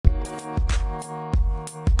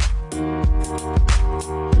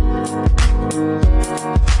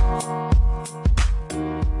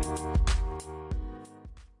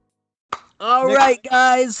right,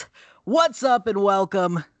 guys. What's up and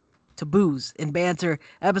welcome to Booze and Banter,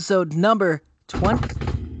 episode number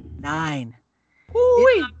 29.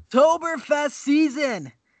 It's Oktoberfest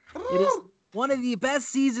season. It is one of the best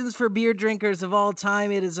seasons for beer drinkers of all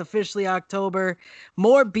time. It is officially October.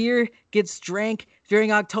 More beer gets drank during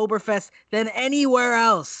Oktoberfest than anywhere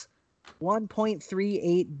else.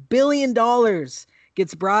 $1.38 billion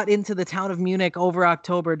gets brought into the town of Munich over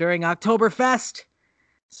October during Oktoberfest.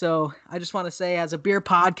 So I just want to say, as a beer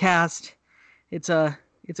podcast, it's a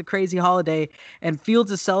crazy holiday, and Fields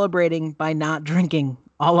is celebrating by not drinking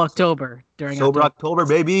all October during Sober October,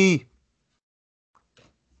 baby.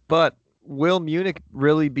 But will Munich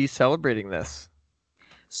really be celebrating this?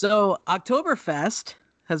 So Oktoberfest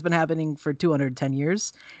has been happening for 210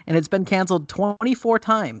 years, and it's been canceled 24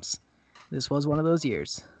 times. This was one of those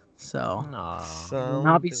years. So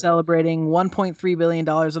I'll be celebrating $1.3 billion,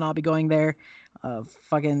 and I'll be going there.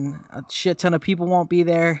 Fucking a shit ton of people won't be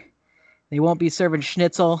there. They won't be serving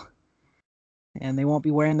schnitzel, and they won't be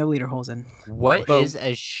wearing their lederhosen. What is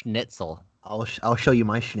a schnitzel? I'll show you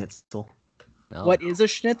my schnitzel. No. What is a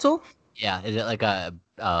schnitzel? Yeah, is it like a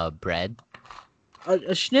bread?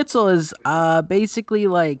 A schnitzel is basically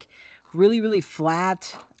like really, really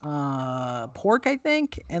flat pork, I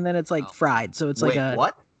think, and then it's like fried. So it's Wait, like a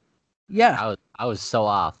what? Yeah. I was so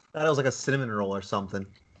off. I thought it was like a cinnamon roll or something.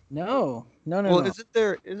 No. Well, isn't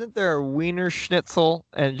there a Wiener Schnitzel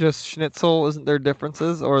and just Schnitzel? Isn't there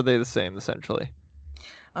differences, or are they the same essentially?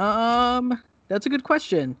 That's a good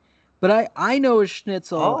question. But I know a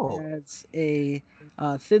schnitzel as a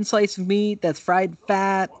thin slice of meat that's fried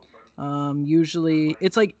fat. Usually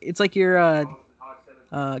it's like your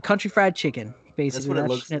country fried chicken. Basically, that's what it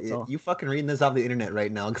looks schnitzel. like. You fucking reading this off the internet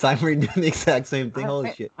right now because I'm reading the exact same thing.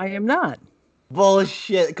 Holy shit. I am not.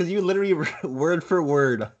 Bullshit, because you literally word for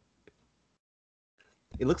word.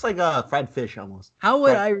 It looks like fried fish almost. How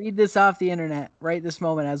would I read this off the internet right this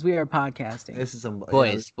moment as we are podcasting? This is some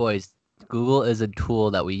Boys. Google is a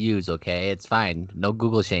tool that we use, okay? It's fine. No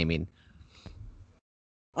Google shaming.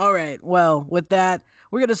 All right. Well, with that,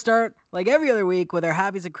 we're going to start like every other week with our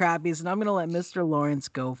happies and crappies, and I'm going to let Mr. Lawrence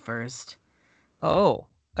go first. Oh,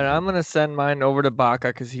 and I'm going to send mine over to Baca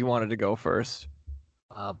because he wanted to go first.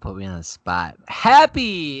 Put me on the spot.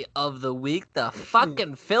 Happy of the week. The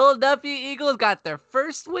fucking Philadelphia Eagles got their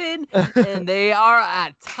first win, and they are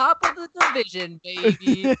at top of the division,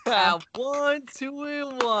 baby. At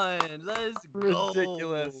 1-2-1. Let's go.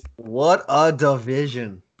 Ridiculous. What a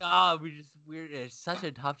division. God, it's such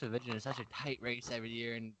a tough division. It's such a tight race every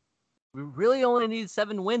year, and we really only need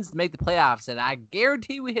 7 wins to make the playoffs. And I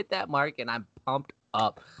guarantee we hit that mark, and I'm pumped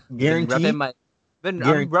up. Guaranteed. I'm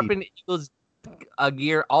repping the Eagles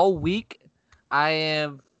gear all week.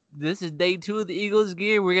 This is day 2 of the Eagles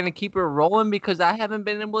gear. We're gonna keep it rolling because I haven't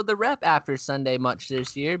been able to rep after Sunday much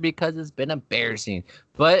this year because it's been embarrassing.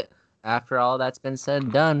 But after all that's been said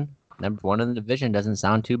and done, number 1 in the division doesn't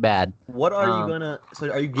sound too bad. What are you gonna?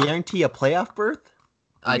 So are you guarantee a playoff berth?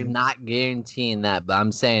 I'm not guaranteeing that, but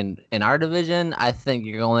I'm saying in our division, I think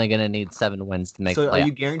you're only gonna need 7 wins to make. So playoffs. are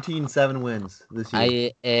you guaranteeing 7 wins this year?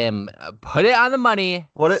 I am. Put it on the money.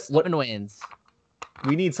 7 wins.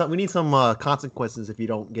 We need some consequences if you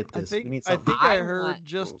don't get this. I heard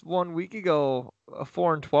just 1 week ago a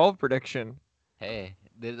 4-12 prediction. Hey,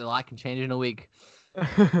 a lot can change in a week.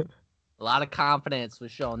 A lot of confidence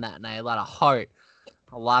was shown that night. A lot of heart.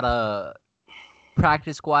 A lot of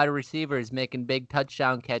practice squad receivers making big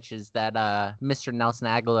touchdown catches that Mr. Nelson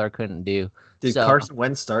Aguilar couldn't do. Did Carson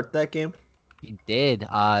Wentz start that game? He did.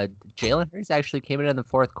 Jalen Hurts actually came in the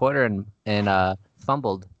fourth quarter and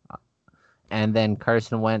fumbled. And then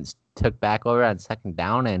Carson Wentz took back over on second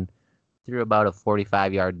down and threw about a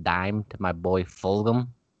 45-yard dime to my boy Fulgham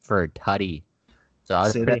for a tutty. So I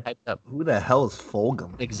was pretty hyped up. Who the hell is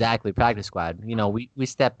Fulgham? Exactly, practice squad. You know, we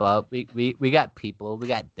step up. We got people. We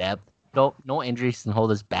got depth. No injuries can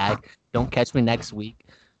hold us back. Don't catch me next week.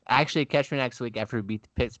 Actually, catch me next week after we beat the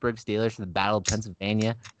Pittsburgh Steelers for the Battle of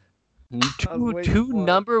Pennsylvania. Two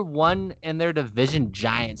number 1 in their division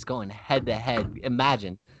giants going head to head.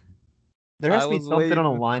 Imagine. There has to be something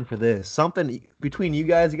on the line for this. Something between you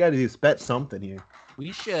guys. You got to do bet something here.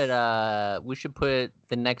 We should put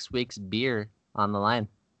the next week's beer on the line.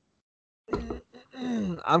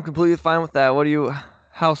 I'm completely fine with that.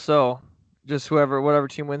 How so? Just whatever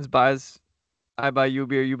team wins buys. I buy you a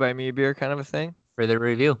beer, you buy me a beer, kind of a thing. For the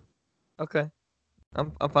review. Okay,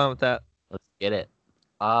 I'm fine with that. Let's get it.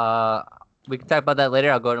 We can talk about that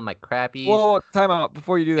later. I'll go to my crappies. Whoa, time out.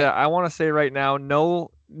 Before you do that, I want to say right now, no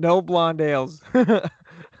blonde ales.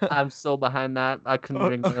 I'm so behind that. I couldn't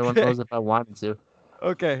drink another one of those if I wanted to.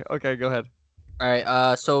 Okay, go ahead. All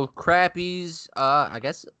right. So crappies. I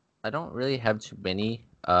guess I don't really have too many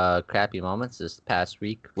crappy moments this past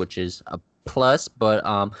week, which is a plus. But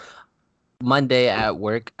Monday at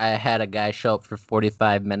work, I had a guy show up for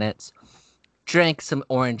 45 minutes, drank some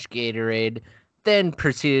orange Gatorade, then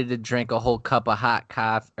proceeded to drink a whole cup of hot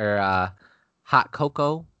coffee or hot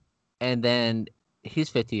cocoa, and then he's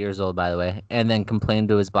 50 years old, by the way, and then complained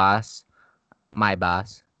to his boss, my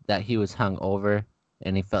boss, that he was hungover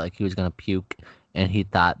and he felt like he was gonna puke, and he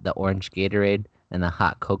thought the orange Gatorade and the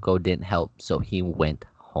hot cocoa didn't help, so he went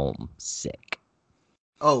home sick.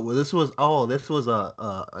 Oh, well, this was an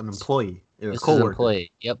employee, or a This is an coworker.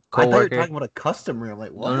 employee. Yep, I thought you were coworker. talking about a customer. I'm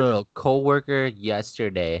like, what? No. Coworker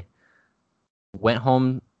yesterday went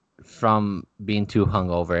home from being too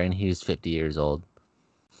hungover, and he was 50 years old.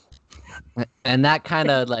 And that kind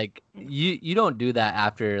of like you don't do that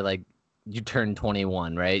after like you turn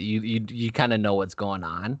 21, right? You kind of know what's going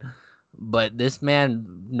on. But this man,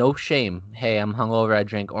 no shame. Hey, I'm hungover. I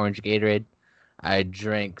drank orange Gatorade. I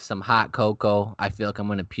drank some hot cocoa. I feel like I'm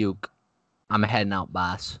gonna puke. I'm heading out,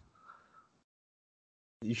 boss.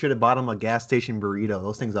 You should have bought him a gas station burrito.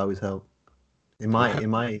 Those things always help. In my It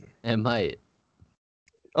might.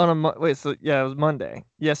 Wait, so yeah, it was Monday.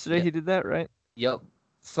 Yesterday Yeah. he did that, right? Yep.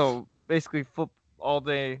 So basically, all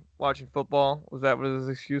day watching football. Was that what his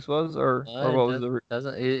excuse was, or what was the?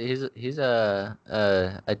 Doesn't he's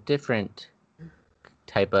a different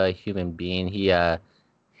type of human being. He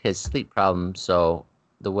his sleep problems. So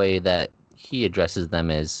the way that he addresses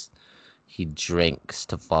them is he drinks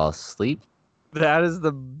to fall asleep. That is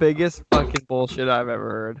the biggest fucking bullshit I've ever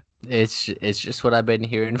heard. It's just what I've been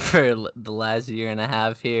hearing for the last year and a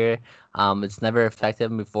half here. It's never affected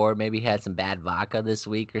him before. Maybe he had some bad vodka this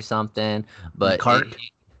week or something, but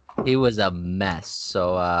he was a mess.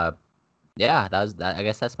 So yeah, that was that. I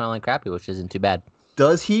guess that's my only crappy, which isn't too bad.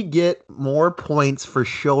 Does he get more points for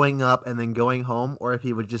showing up and then going home, or if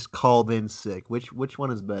he would just call in sick? Which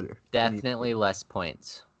one is better? Definitely less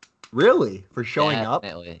points. Really? For showing up?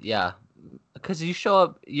 Definitely, yeah. Because you show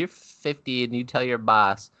up, you're 50, and you tell your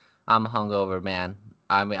boss, "I'm hungover, man.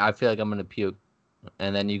 I mean, I feel like I'm gonna puke,"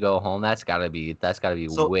 and then you go home. That's gotta be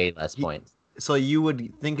So, way less points. So you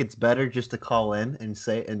would think it's better just to call in and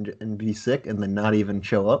say and be sick and then not even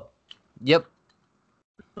show up? Yep.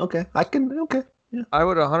 Okay, okay. Yeah. I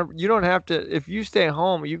would 100. You don't have to. If you stay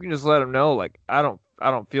home, you can just let him know. Like I don't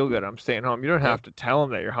feel good. I'm staying home. You don't have to tell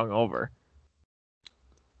him that you're hungover.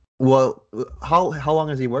 Well, how long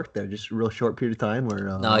has he worked there? Just a real short period of time,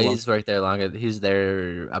 or No, he's worked there longer. He's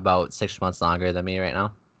there about 6 months longer than me right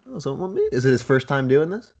now. Oh, so is it his first time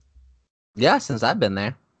doing this? Yeah, since I've been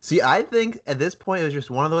there. See, I think at this point it was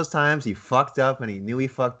just one of those times he fucked up and he knew he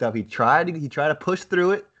fucked up. He tried to push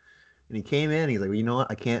through it, and he came in. And he's like, well, you know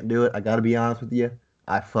what? I can't do it. I got to be honest with you.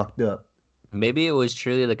 I fucked up. Maybe it was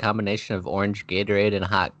truly the combination of orange Gatorade and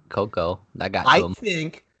hot cocoa that got to I him.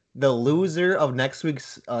 think the loser of next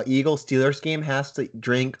week's Eagles-Steelers game has to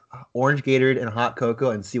drink orange Gatorade and hot cocoa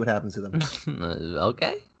and see what happens to them.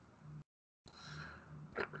 Okay.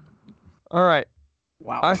 All right.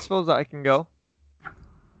 Wow. I suppose I can go.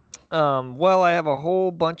 Well, I have a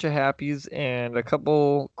whole bunch of happies and a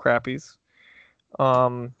couple crappies.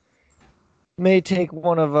 May take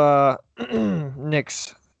one of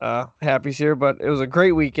Nick's happies here, but it was a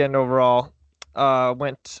great weekend overall.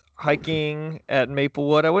 Went hiking at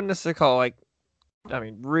Maplewood. I wouldn't necessarily call it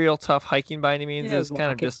real tough hiking by any means. Yeah, It was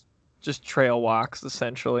kind of just trail walks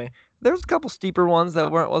essentially. There was a couple steeper ones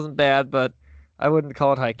that wasn't bad, but I wouldn't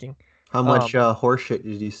call it hiking. How much horse shit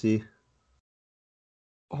did you see?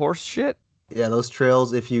 Horse shit? Yeah, those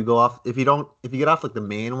trails. If you get off like the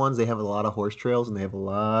main ones, they have a lot of horse trails and they have a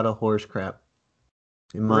lot of horse crap.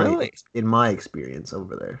 In my experience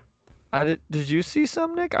over there. Did you see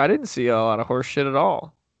some, Nick? I didn't see a lot of horse shit at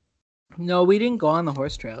all. No, we didn't go on the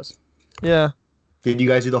horse trails. Yeah. Did you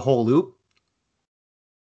guys do the whole loop?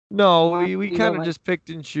 No, we You kind know of just picked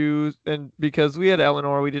and choose, and because we had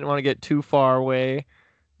Eleanor, we didn't want to get too far away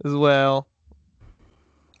as well.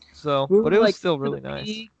 So, We but were, it was like, still in really the nice.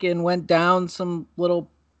 peak and went down some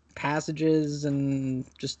little passages and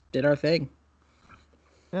just did our thing.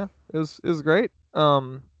 Yeah, it was great.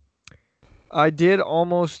 I did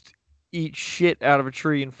almost eat shit out of a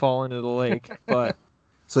tree and fall into the lake, but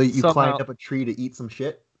So you Somehow- climbed up a tree to eat some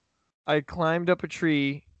shit? I climbed up a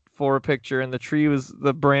tree for a picture, and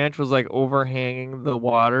the branch was like overhanging the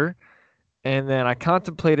water, and then I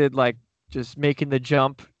contemplated like just making the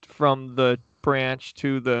jump from the branch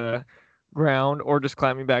to the ground or just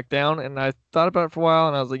climbing back down, and I thought about it for a while,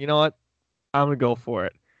 and I was like, you know what, I'm gonna go for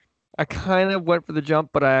it. I kind of went for the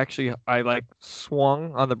jump, but I like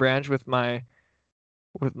swung on the branch with my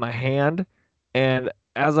hand, and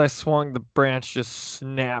as I swung, the branch just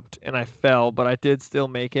snapped and I fell, but I did still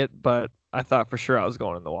make it. But I thought for sure I was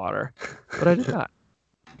going in the water, but I did not.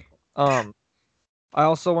 I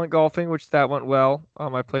also went golfing, which that went well.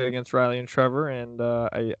 I played against Riley and Trevor, and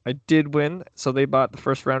I did win. So they bought the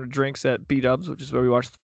first round of drinks at B Dubs, which is where we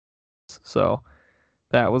watched. So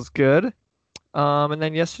that was good. And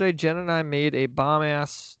then yesterday, Jen and I made a bomb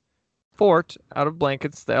ass fort out of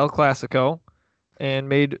blankets, the El Clasico, and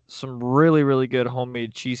made some really, really good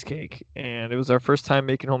homemade cheesecake. And it was our first time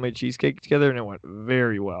making homemade cheesecake together, and it went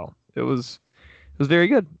very well. It was very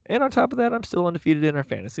good. And on top of that, I'm still undefeated in our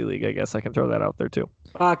fantasy league. I guess I can throw that out there too.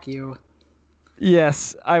 Fuck you.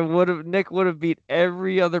 Yes, Nick would have beat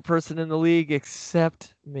every other person in the league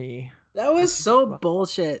except me. That was so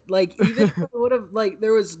bullshit. Like, even if I would have, like,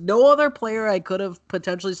 there was no other player I could have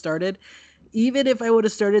potentially started. Even if I would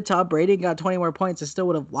have started Tom Brady and got 20 more points, I still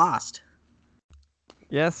would have lost.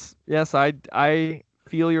 Yes, I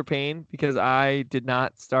feel your pain because I did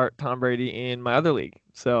not start Tom Brady in my other league.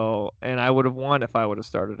 So, and I would have won if I would have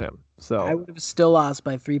started him. So I would have still lost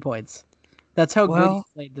by 3 points. That's how good he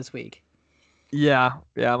played this week. Yeah,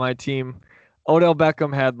 my team. Odell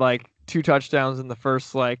Beckham had like 2 touchdowns in the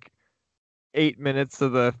first like 8 minutes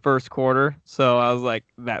of the first quarter. So I was like,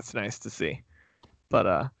 that's nice to see.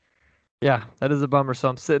 But yeah, that is a bummer. So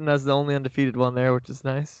I'm sitting as the only undefeated one there, which is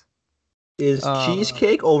nice. Is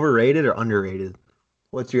cheesecake overrated or underrated?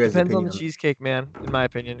 What's your guys' Depends opinion? on the cheesecake, man. In my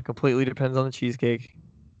opinion, it completely depends on the cheesecake.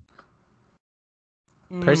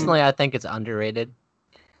 Personally, I think it's underrated.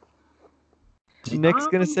 Nick's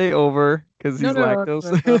gonna say over because he's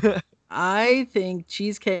lactose. No. I think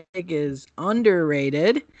cheesecake is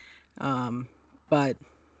underrated, but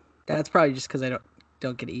that's probably just because I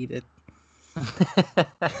don't get to eat it.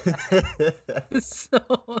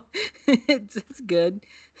 So it's good.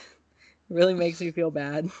 It really makes me feel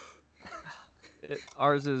bad.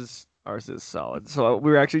 Ours is solid. So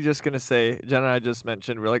we were actually just gonna say, Jen and I just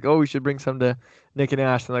mentioned, we're like, oh, we should bring some to Nick and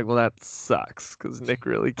Ash. And like, well, that sucks because Nick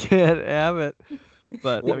really can't have it.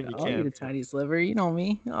 But I mean, you I'll can. eat a tiny sliver. You know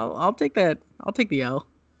me. I'll take that. I'll take the L.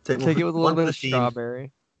 Take it with a little bit of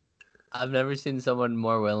strawberry. I've never seen someone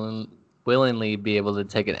more willingly be able to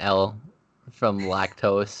take an L from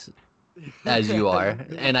lactose as you are,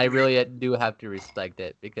 and I really do have to respect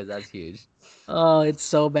it because that's huge. Oh, it's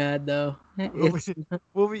so bad though.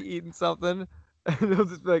 We'll be eating something, and they'll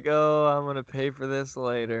just be like, "Oh, I'm gonna pay for this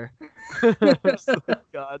later."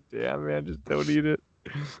 God damn, man, just don't eat it.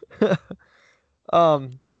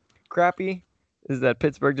 Crappy is that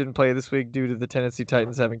Pittsburgh didn't play this week due to the Tennessee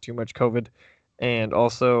Titans having too much COVID, and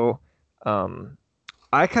also,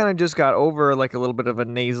 I kind of just got over like a little bit of a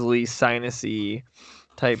nasally, sinusy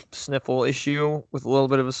type sniffle issue with a little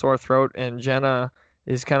bit of a sore throat, and Jenna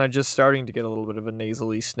is kind of just starting to get a little bit of a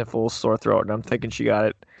nasally sniffle, sore throat, and I'm thinking she got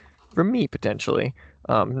it from me potentially.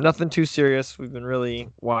 Nothing too serious. We've been really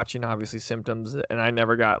watching, obviously, symptoms, and I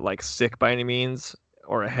never got like sick by any means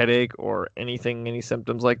or a headache or anything, any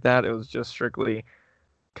symptoms like that. It was just strictly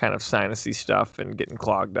kind of sinusy stuff and getting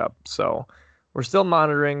clogged up. So we're still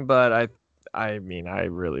monitoring, but I mean, I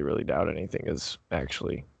really, really doubt anything is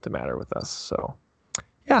actually the matter with us. So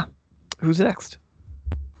yeah, who's next?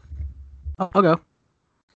 I'll go.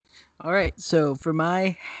 All right. So for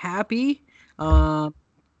my happy, we'll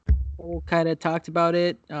kind of talked about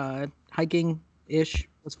it. Hiking ish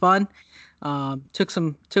was fun. Took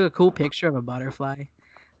a cool picture of a butterfly.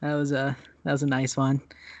 That was a nice one.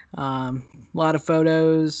 A lot of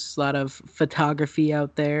photos, a lot of photography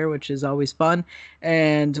out there, which is always fun.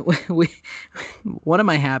 And one of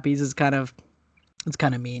my happies is kind of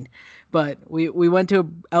mean, but we went to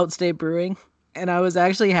Outstate Brewing, and I was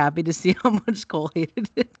actually happy to see how much Cole hated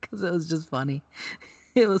it because it was just funny.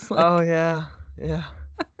 It was like, oh yeah.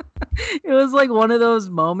 It was like one of those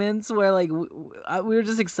moments where like we were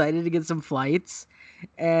just excited to get some flights,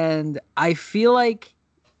 and I feel like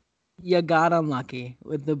you got unlucky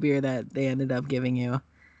with the beer that they ended up giving you.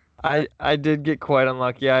 I did get quite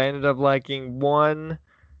unlucky. I ended up liking one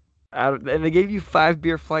and they gave you 5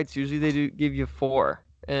 beer flights. Usually they do give you 4,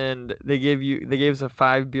 and they gave us a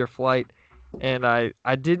 5 beer flight, and I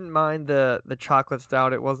didn't mind the chocolate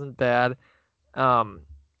stout. It wasn't bad.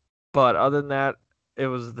 But other than that, it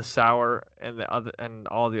was the sour and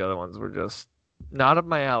all the other ones were just not up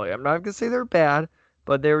my alley. I'm not gonna say they're bad,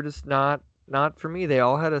 but they were just not for me. They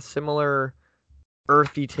all had a similar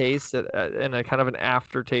earthy taste and a kind of an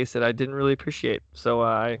aftertaste that I didn't really appreciate. So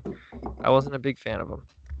I wasn't a big fan of them.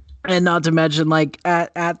 And not to mention, like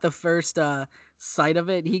at the first sight of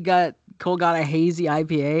it, Cole got a hazy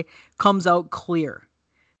IPA, comes out clear.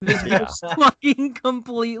 This Yeah. was fucking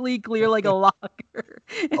completely clear like a locker.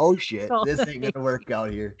 Oh shit, So this ain't gonna work out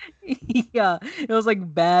here. Yeah, it was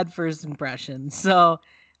like bad first impression. So,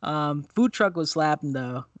 food truck was slapping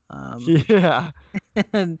though. Yeah.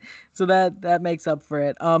 And so that makes up for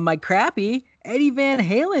it. My crappy Eddie Van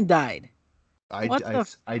Halen died. What the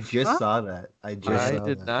I just fuck? saw that. I just I saw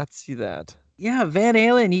did that. not see that. Yeah, Van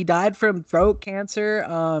Halen. He died from throat cancer.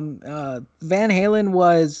 Van Halen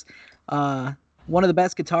was one of the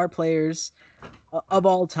best guitar players of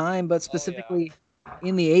all time, but specifically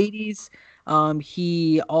in the 80s.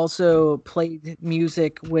 He also played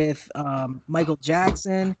music with Michael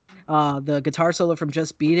Jackson, the guitar solo from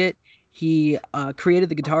Just Beat It. He created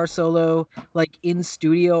the guitar solo like in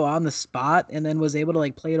studio on the spot and then was able to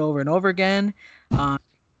like play it over and over again.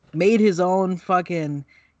 Made his own fucking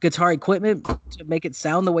guitar equipment to make it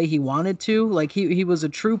sound the way he wanted to. Like he was a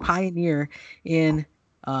true pioneer in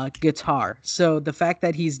guitar. So the fact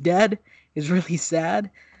that he's dead is really sad.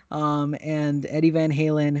 And Eddie Van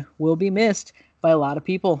Halen will be missed by a lot of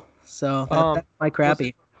people. So that's my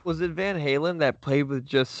crappy. Was it Van Halen that played with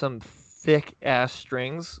just some thick ass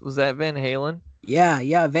strings? Was that Van Halen?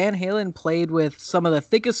 Yeah. Van Halen played with some of the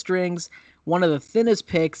thickest strings, one of the thinnest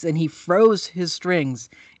picks, and he froze his strings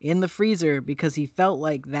in the freezer because he felt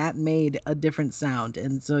like that made a different sound.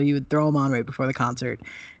 And so he would throw them on right before the concert.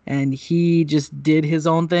 And he just did his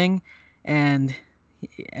own thing, and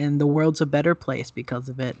the world's a better place because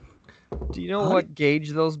of it. Do you know what gauge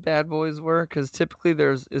those bad boys were? Because typically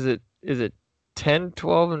is it 10,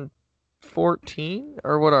 12, and 14?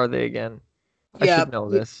 Or what are they again? I should know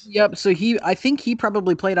this. Yep. So I think he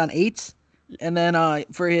probably played on 8s, and then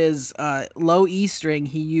for his low E string,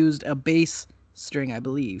 he used a bass string, I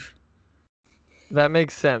believe. That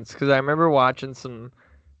makes sense because I remember watching some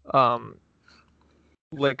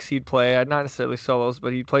licks he'd play. I'd not necessarily solos,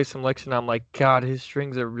 but he'd play some licks, and I'm like, God, his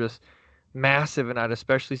strings are just massive, and I'd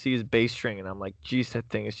especially see his bass string, and I'm like, geez, that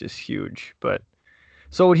thing is just huge. But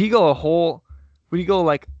so would he go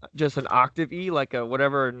like just an octave E, like a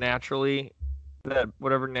whatever natural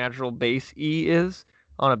bass E is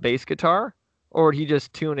on a bass guitar, or would he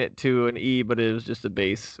just tune it to an E, but it was just a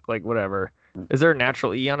bass, like whatever? Is there a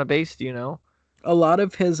natural E on a bass? Do you know? A lot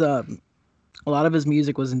of his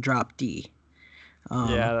music was in drop D.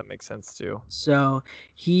 Yeah, that makes sense too. So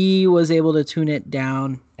he was able to tune it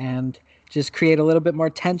down and just create a little bit more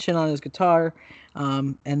tension on his guitar.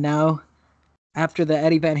 And now, after the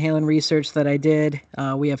Eddie Van Halen research that I did,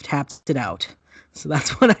 we have tapped it out. So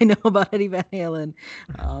that's what I know about Eddie Van Halen.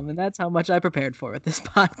 And that's how much I prepared for with this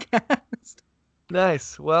podcast.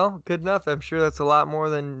 Nice. Well, good enough. I'm sure that's a lot more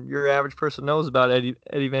than your average person knows about Eddie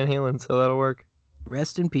Van Halen, so that'll work.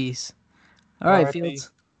 Rest in peace. All right, R.I.P.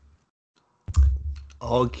 Fields.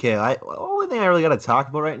 Okay, only thing I really got to talk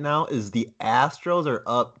about right now is the Astros are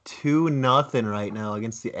up 2-0 right now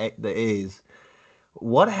against the A's.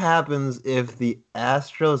 What happens if the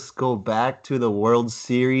Astros go back to the World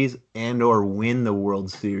Series and or win the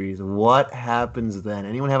World Series? What happens then?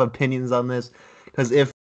 Anyone have opinions on this? Because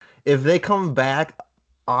if they come back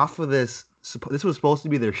off of this was supposed to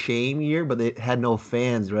be their shame year, but they had no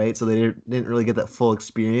fans, right? So they didn't really get that full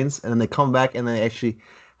experience. And then they come back and they actually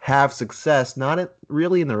have success, not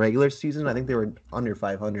really in the regular season. I think they were under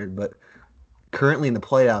 500, but currently in the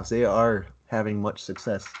playoffs, they are having much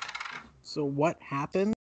success. So what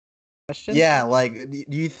happened? Question? Yeah, like, do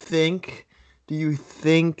you think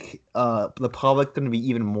the public's going to be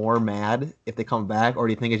even more mad if they come back, or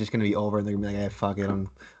do you think it's just going to be over and they're going to be like, hey, fuck it,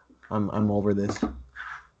 I'm over this?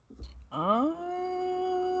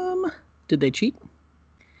 Did they cheat?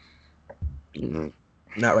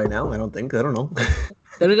 Not right now. I don't think. I don't know.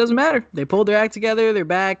 Then it doesn't matter. They pulled their act together. They're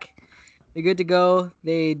back. They're good to go.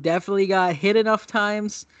 They definitely got hit enough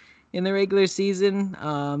times in the regular season.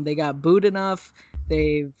 They got booed enough.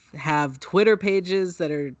 They have Twitter pages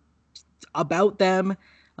that are about them.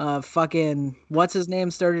 Fucking what's his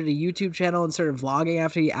name started a YouTube channel and started vlogging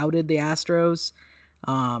after he outed the Astros.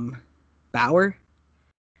 Bauer.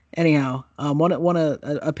 Anyhow, won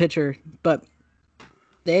a pitcher, but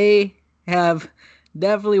they have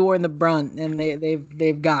definitely worn the brunt, and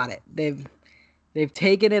they've got it. They've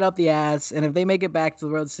taken it up the ass, and if they make it back to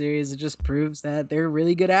the World Series, it just proves that they're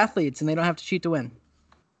really good athletes and they don't have to cheat to win.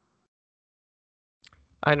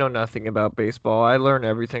 I know nothing about baseball. I learn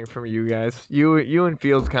everything from you guys. You and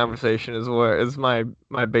Fields' conversation is my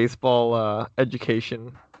baseball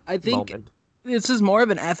education. I think moment. This is more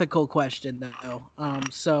of an ethical question, though.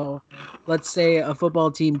 So let's say a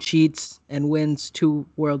football team cheats and wins 2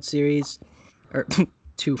 World Series, or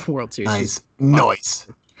 2 World Series. Nice.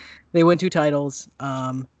 They win 2 titles,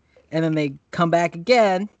 and then they come back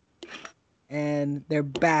again, and they're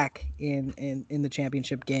back in the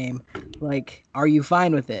championship game. Like, are you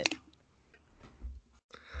fine with it?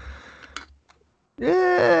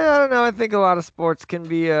 Yeah, I don't know. I think a lot of sports can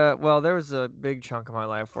be. Well, there was a big chunk of my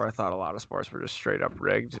life where I thought a lot of sports were just straight up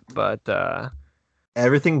rigged, but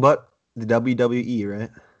Everything but the WWE, right?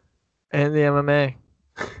 and the MMA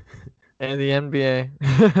and the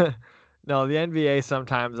NBA. No, the NBA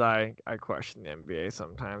sometimes I question the NBA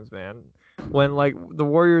sometimes, man. When like the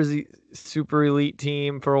Warriors super elite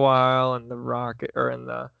team for a while and the Rockets and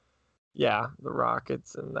the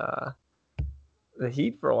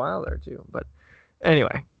Heat for a while there too. But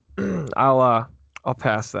anyway, I'll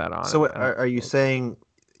pass that on. So are you saying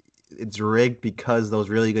it's rigged because those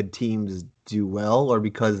really good teams do well, or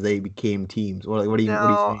because they became teams? What are you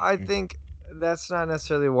No, saying? I think that's not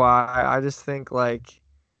necessarily why. I just think like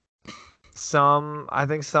some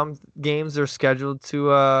games are scheduled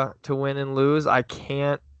to win and lose. I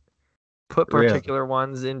can't put Really? particular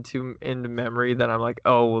ones into memory that I'm like,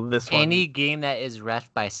 oh, well, this one. Any game that is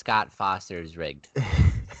ref by Scott Foster is rigged.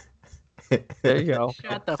 There you go.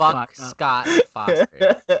 Shut the Fuck fuck up. Scott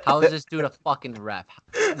Foster. How is this dude a fucking ref?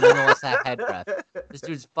 None of us have head ref. This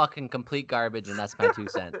dude's fucking complete garbage, and that's my 2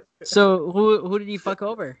 cents. So who did he fuck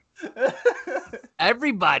over?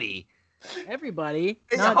 Everybody. Everybody,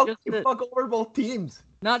 Hey, not how just can you the fuck over both teams?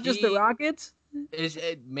 not just the He- Rockets. Is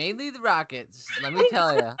mainly the Rockets, let me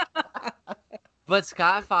tell you. But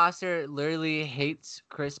Scott Foster literally hates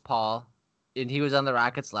Chris Paul, and he was on the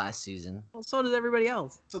Rockets last season. Well, so does everybody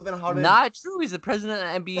else. So then how did Not true. He's the president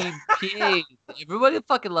of NBPA. Everybody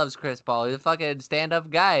fucking loves Chris Paul. He's a fucking stand-up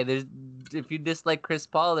guy. If you dislike Chris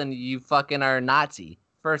Paul, then you fucking are a Nazi.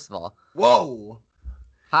 First of all, Whoa!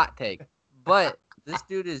 hot take. But this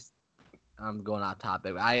dude is. I'm going off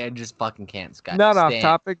topic. I just fucking can't. Not off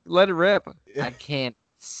topic. Let it rip. I can't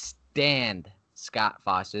stand Scott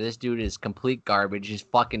Foster. This dude is complete garbage. He's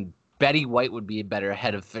fucking Betty White would be a better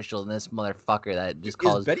head official than this motherfucker that just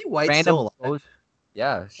calls Is Betty White random still alive? posts.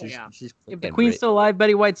 Yeah, she's Yeah. she's If the fucking queen's great. still alive,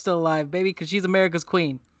 Betty White's still alive, baby, because she's America's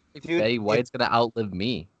queen. Dude, Betty White's gonna outlive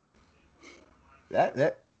me.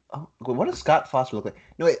 What does Scott Foster look like?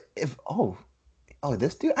 No,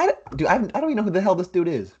 this dude. I don't even know who the hell this dude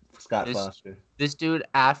is. Scott This- Foster. This dude,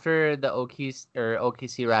 after the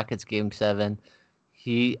OKC Rockets Game 7,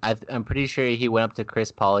 I'm pretty sure he went up to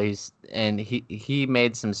Chris Paul. He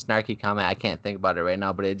made some snarky comment. I can't think about it right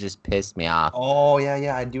now, but it just pissed me off. Oh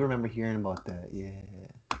yeah, I do remember hearing about that. Yeah.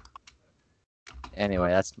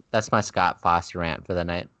 Anyway, that's my Scott Foster rant for the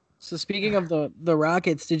night. So speaking of the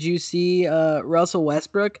Rockets, did you see Russell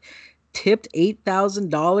Westbrook tipped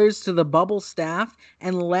 $8,000 to the bubble staff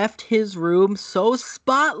and left his room so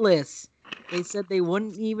spotless? They said they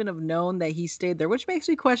wouldn't even have known that he stayed there, which makes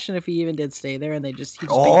me question if he even did stay there and he just paid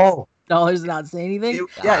dollars and not say anything.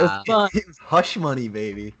 It was hush money,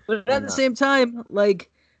 baby. But Why at the not? same time, like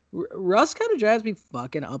Russ kind of drives me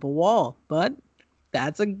fucking up a wall. But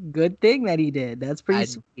that's a good thing that he did. That's pretty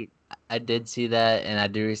sweet. I did see that, and I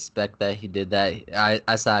do respect that he did that.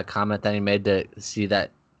 I saw a comment that he made to see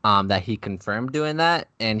that that he confirmed doing that,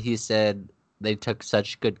 and he said they took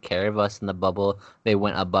such good care of us in the bubble. They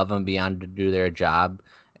went above and beyond to do their job,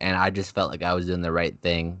 and I just felt like I was doing the right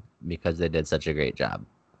thing because they did such a great job.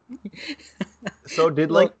 So did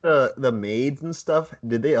like the maids and stuff?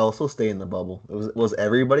 Did they also stay in the bubble? Was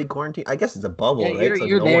everybody quarantined? I guess it's a bubble, Yeah, right?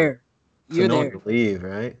 you're there. You're no there. one could leave,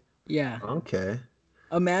 right? Yeah. Okay.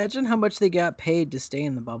 Imagine how much they got paid to stay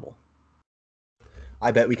in the bubble.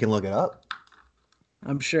 I bet we can look it up.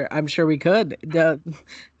 I'm sure we could. The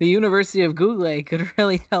University of Google could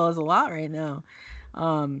really tell us a lot right now.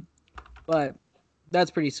 But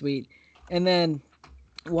that's pretty sweet. And then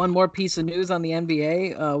one more piece of news on the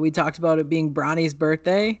NBA. We talked about it being Bronny's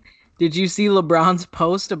birthday. Did you see LeBron's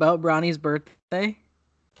post about Bronny's birthday?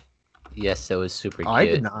 Yes, it was super cute. I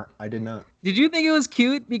did not. Did you think it was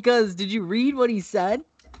cute? Because did you read what he said?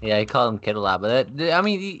 Yeah, he called him kid a lot, but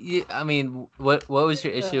what was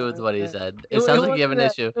your issue with what he said? It sounds like you have an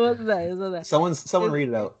issue. It wasn't that. Someone read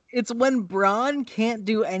it out. It's when Bron can't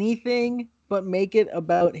do anything but make it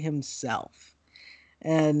about himself.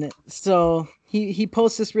 And so he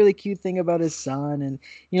posts this really cute thing about his son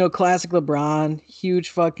and, classic LeBron, huge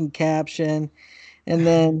fucking caption. And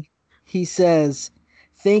then he says,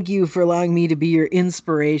 "Thank you for allowing me to be your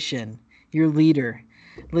inspiration, your leader,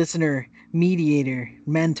 listener, mediator,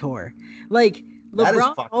 mentor." Like That is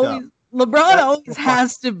LeBron fucked always up. LeBron That's always so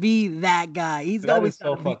has to be that guy. He's That always is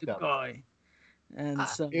so got to be fucked the up. guy. And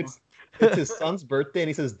so It's his son's birthday, and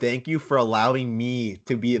he says, "Thank you for allowing me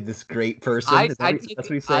to be this great person." That's what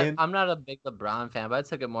he's saying. I'm not a big LeBron fan, but I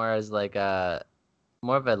took it more as like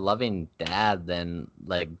more of a loving dad than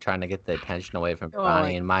like trying to get the attention away from Oh,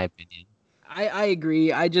 Bronny, in my opinion. I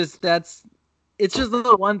agree. It's just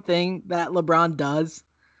the one thing that LeBron does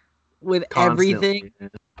with everything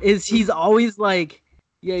is he's always like,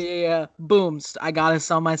 yeah, boom, I gotta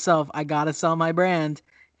sell myself, I gotta sell my brand,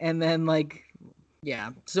 and then like, yeah.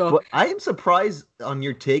 So But I am surprised on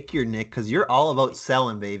your take here, Nick, because you're all about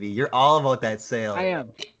selling, baby. You're all about that sale.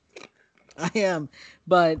 I am,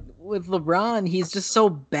 but with LeBron, he's just so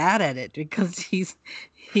bad at it because he's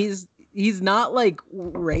not like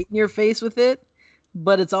right in your face with it,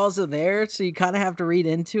 but it's also there, so you kind of have to read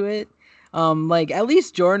into it. Like at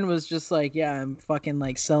least Jordan was just like, yeah, I'm fucking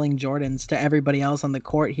like selling Jordans to everybody else on the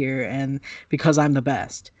court here, and because I'm the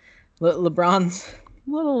best. LeBron's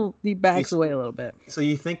he backs away a little bit. So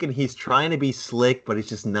you thinking he's trying to be slick, but he's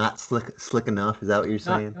just not slick enough? Is that what you're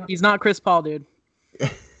saying? He's not Chris Paul, dude.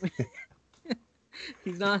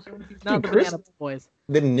 He's not the Banana Boys.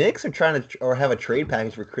 The Knicks are trying to or have a trade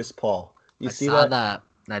package for Chris Paul. You I see saw that?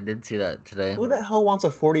 I did see that today. Who the hell wants a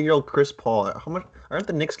 40-year-old Chris Paul? How much? Aren't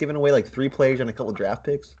the Knicks giving away like 3 players and a couple draft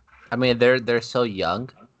picks? I mean, they're so young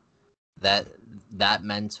that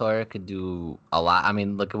mentor could do a lot. I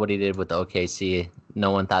mean, look at what he did with the OKC.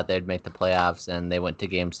 No one thought they'd make the playoffs, and they went to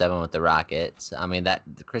Game 7 with the Rockets. I mean, that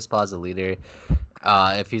Chris Paul's a leader.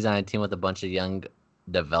 If he's on a team with a bunch of young,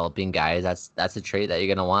 developing guys, that's a trait that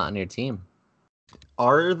you're gonna want on your team.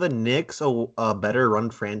 Are the Knicks a better run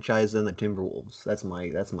franchise than the Timberwolves? That's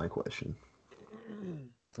my question.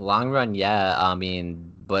 Long run, yeah. I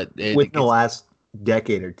mean, but Within the last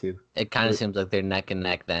decade or two, it kind of seems like they're neck and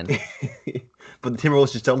neck then. but the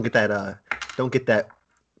Timberwolves just don't get that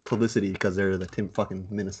publicity because they're the fucking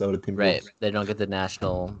Minnesota Timberwolves. Right, they don't get the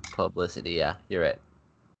national publicity. Yeah, you're right.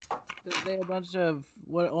 They a bunch of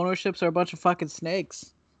ownerships are a bunch of fucking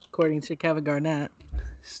snakes, according to Kevin Garnett.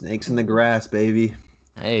 Snakes in the grass, baby.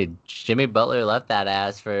 Hey, Jimmy Butler left that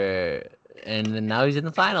ass and then now he's in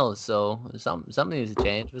the finals. So something needs to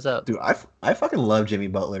change. What's up, Dude? I fucking love Jimmy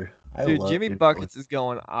Butler. Dude, Jimmy Buckets is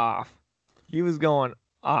going off. He was going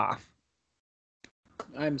off.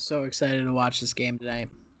 I'm so excited to watch this game tonight.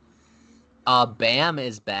 Bam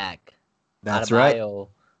is back. That's right.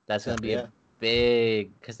 That's gonna be a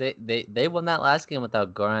big because they won that last game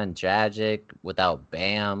without Goran Dragic, without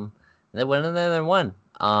Bam. They went in there and won.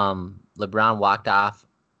 LeBron walked off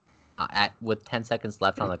with 10 seconds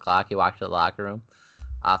left on the clock. He walked to the locker room,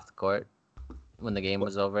 off the court, when the game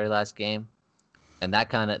was over last game, and that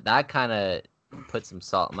kind of put some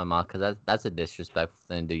salt in my mouth because that's a disrespectful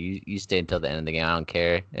thing to do. You stay until the end of the game. I don't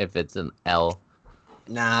care if it's an L.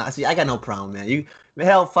 Nah, see, I got no problem, man.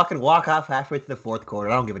 Hell, fucking walk off halfway through the fourth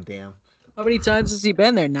quarter. I don't give a damn. How many times has he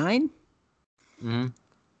been there? 9? Mm-hmm.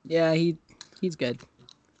 Yeah, he's good.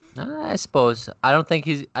 I suppose. I don't think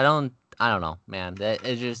he's. I don't know, man.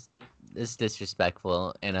 It's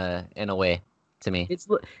disrespectful in a way to me. It's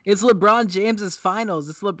LeBron James's finals.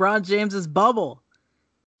 It's LeBron James's bubble.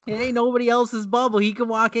 It ain't nobody else's bubble. He can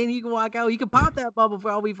walk in, he can walk out, he can pop that bubble for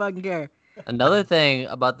all we fucking care. Another thing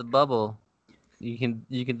about the bubble, you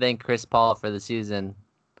can thank Chris Paul for the season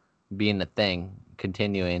being a thing,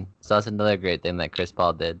 continuing. So that's another great thing that Chris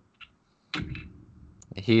Paul did.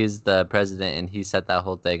 He's the president, and he set that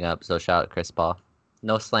whole thing up. So shout out Chris Paul.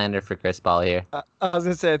 No slander for Chris Paul here. I was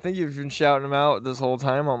gonna say, I think you've been shouting him out this whole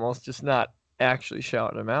time, almost just not actually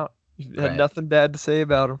shouting him out. You had nothing bad to say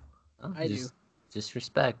about him. Oh, I do. Just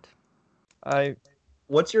respect.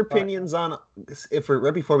 What's your opinions on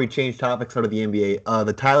right before we change topics out of the NBA?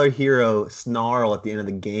 The Tyler Hero snarl at the end of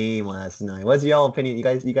the game last night. What's y'all opinion? You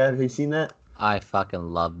guys have you seen that? I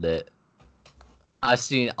fucking loved it. I've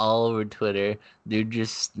seen it all over Twitter. Dude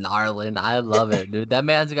just snarling. I love it, dude. That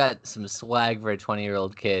man's got some swag for a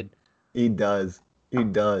 20-year-old kid. He does.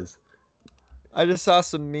 I just saw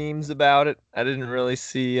some memes about it. I didn't really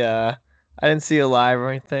see. I didn't see it live or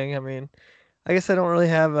anything. I mean, I guess I don't really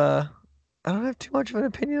have I don't have too much of an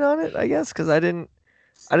opinion on it. I guess because I didn't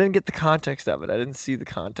get the context of it. I didn't see the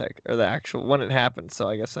context or the actual when it happened. So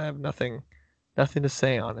I guess I have nothing to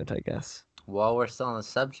say on it. I guess. While we're still on the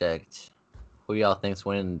subject, who y'all think's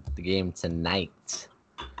winning the game tonight?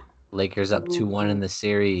 Lakers up 2-1 in the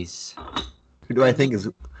series. Who do I think is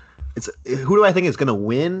gonna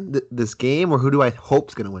win this game, or who do I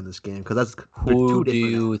hope's gonna win this game? Because that's who do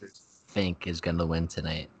you think is gonna win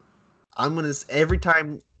tonight? I'm gonna every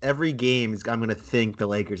game I'm gonna think the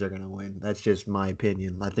Lakers are gonna win. That's just my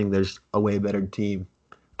opinion. I think there's a way better team,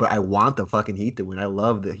 but I want the fucking Heat to win. I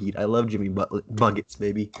love the Heat. I love Jimmy Buckets,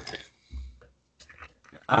 baby.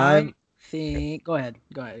 I think. Go ahead.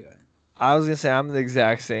 I was gonna say I'm the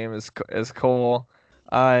exact same as Cole.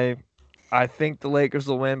 I I think the Lakers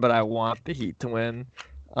will win, but I want the Heat to win.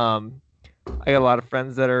 I got a lot of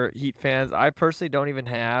friends that are Heat fans. I personally don't even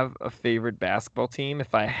have a favorite basketball team.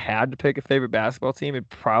 If I had to pick a favorite basketball team, it'd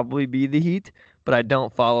probably be the Heat, but I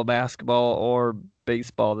don't follow basketball or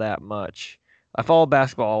baseball that much. I follow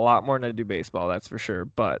basketball a lot more than I do baseball, that's for sure,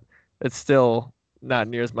 but it's still not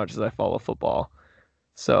near as much as I follow football.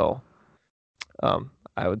 So,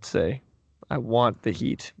 I would say I want the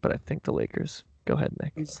Heat, but I think the Lakers. Go ahead,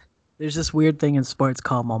 Nick. There's this weird thing in sports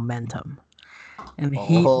called momentum. And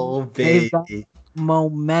Oh, they've got baby.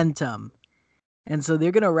 momentum. And so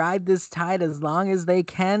they're going to ride this tide as long as they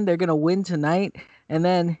can. They're going to win tonight. And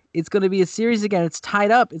then it's going to be a series again. It's tied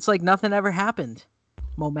up. It's like nothing ever happened.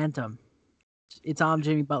 Momentum. It's on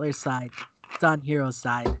Jimmy Butler's side. It's on Hero's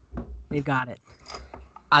side. They've got it.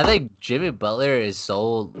 I think Jimmy Butler is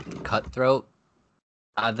so cutthroat.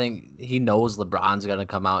 I think he knows LeBron's going to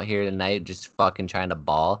come out here tonight just fucking trying to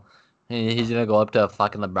ball. And he's going to go up to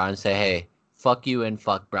fucking LeBron and say, hey, fuck you and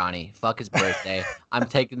fuck Bronny. Fuck his birthday. I'm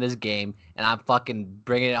taking this game, and I'm fucking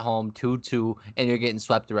bringing it home 2-2, and you're getting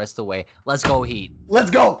swept the rest of the way. Let's go, Heat.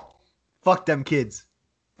 Let's go. Fuck them kids.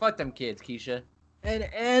 Fuck them kids, Keisha.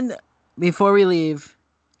 And before we leave,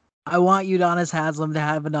 I want Udonis Haslem to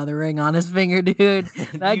have another ring on his finger, dude.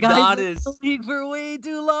 That guy's been in the league for way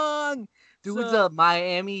too long. Dude's a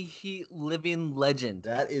Miami Heat living legend.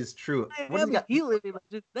 That is true.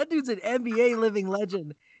 That dude's an NBA living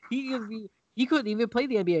legend. He couldn't even play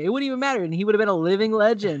the NBA. It wouldn't even matter, and he would have been a living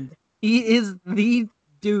legend. He is the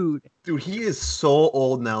dude. Dude, he is so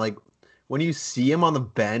old now. Like, when you see him on the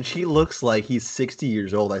bench, he looks like he's 60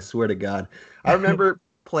 years old. I swear to God. I remember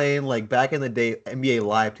playing, like, back in the day, NBA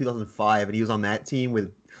Live 2005, and he was on that team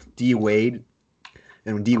with D. Wade.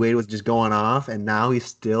 And when D. Wade was just going off, and now he's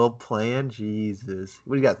still playing. Jesus.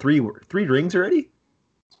 What, he got three rings already?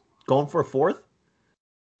 Going for a fourth?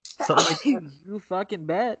 Something like that. You fucking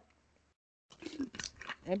bet.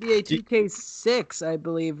 NBA 2K6, I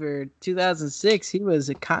believe, or 2006, he was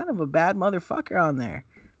a kind of a bad motherfucker on there.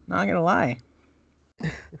 Not gonna lie.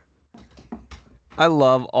 I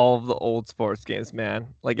love all of the old sports games, man.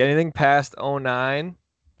 Like anything past 09,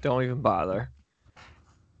 don't even bother.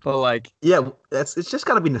 But like, yeah, it's just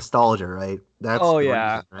gotta be nostalgia, right? That's oh the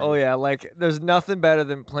yeah, reason, right? oh yeah. Like there's nothing better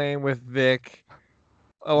than playing with Vic,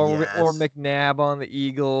 or Yes. McNabb on the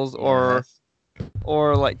Eagles, Yes.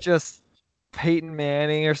 or like just Peyton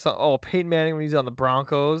Manning or something. Oh, Peyton Manning when he's on the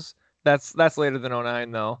Broncos. That's later than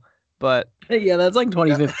 09 though. But Yeah, that's like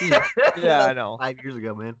 2015. yeah, I know. 5 years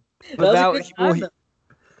ago, man. But That was a good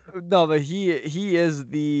time, no, but he is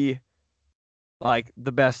the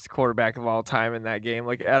best quarterback of all time in that game.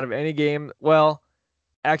 Like out of any game, well,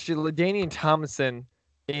 actually, LaDainian Tomlinson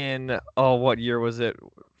in what year was it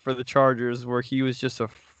for the Chargers where he was just a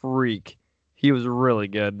freak. He was really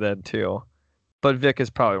good then too. But Vic is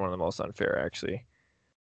probably one of the most unfair actually.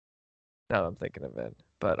 Now that I'm thinking of it,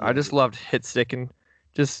 but I just loved hit sticking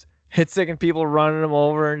people, running them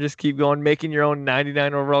over, and just keep going, making your own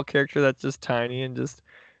 99 overall character that's just tiny and just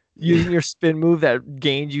using your spin move that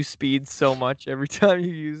gained you speed so much every time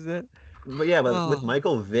you use it. But yeah, with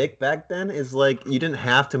Michael Vick back then, is like you didn't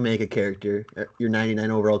have to make a character your 99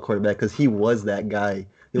 overall quarterback because he was that guy.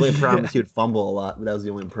 The only problem is he would fumble a lot, but that was the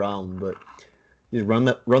only problem. But you run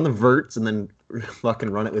the verts and then fucking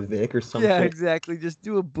run it with Vic or something. Yeah, exactly. Just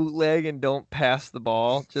do a bootleg and don't pass the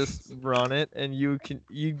ball. Just run it, and you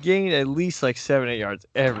gain at least like 7-8 yards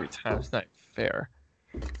every time. It's not fair.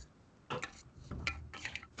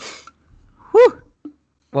 Whew.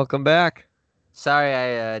 Welcome back.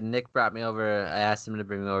 Sorry, Nick brought me over. I asked him to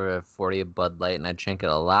bring me over a 40 of Bud Light, and I drank it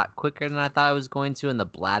a lot quicker than I thought I was going to, and the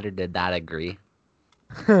bladder did not agree.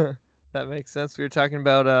 That makes sense. We were talking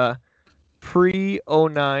about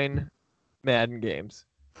pre-09 Madden games.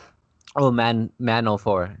 Oh, Madden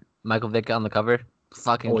 04. Michael Vick on the cover.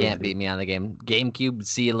 Fucking Always can't do. beat me on the game. GameCube,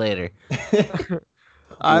 see you later.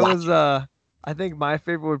 I think my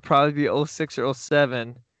favorite would probably be 06 or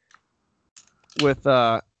 07 with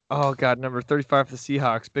number 35 for the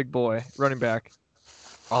Seahawks, big boy, running back.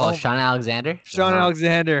 Oh, Sean Alexander? Sean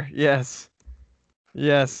Alexander, yes.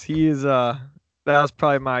 Yes, he is that was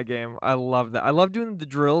probably my game. I love that. I love doing the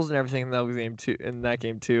drills and everything in that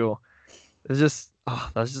game too. It was just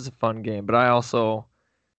that was just a fun game. But I also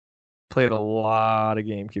played a lot of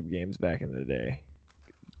GameCube games back in the day.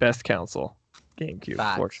 Best console, GameCube, for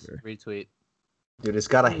Facts. sure. Retweet. Dude, it's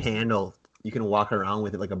got a handle. You can walk around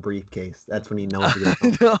with it like a briefcase. That's when you know it's I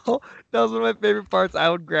good. know. That was one of my favorite parts. I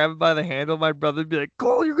would grab it by the handle. My brother would be like,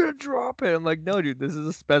 Cole, you're going to drop it. I'm like, no, dude, this is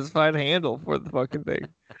a specified handle for the fucking thing.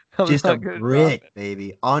 I'm Just not a gonna drop brick, it.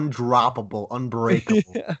 baby. Undroppable, unbreakable.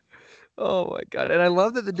 Yeah. Oh my god! And I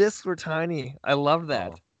love that the discs were tiny. I love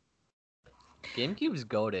that. GameCube's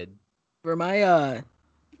goated. For my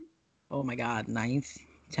oh my god, 9th,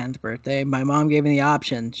 10th birthday, my mom gave me the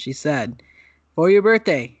option. She said, for your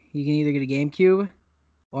birthday, you can either get a GameCube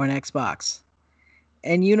or an Xbox.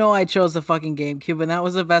 And you know I chose the fucking GameCube, and that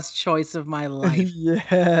was the best choice of my life.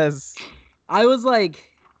 Yes. I was like,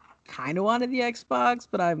 kind of wanted the Xbox,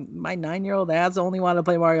 but my 9-year-old ass only wanted to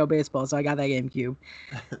play Mario Baseball, so I got that GameCube.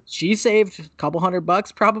 She saved a couple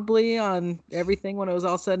 $100 probably on everything when it was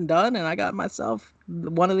all said and done, and I got myself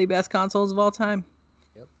one of the best consoles of all time.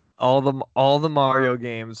 All the Mario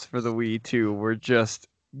games for the Wii too were just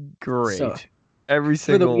great. So, Every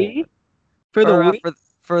single For the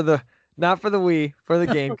Wii? not for the Wii, for the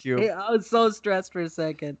GameCube. Hey, I was so stressed for a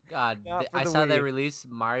second. God, Not for I the saw they Wii. released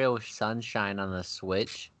Mario Sunshine on the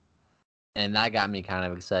Switch, and that got me kind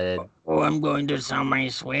of excited. Oh, I'm going to sell my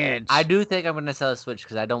Switch. I do think I'm gonna sell a Switch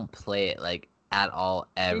because I don't play it like at all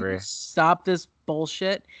Can you ever. Stop this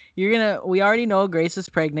bullshit. We already know Grace is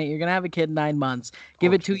pregnant. You're gonna have a kid in 9 months.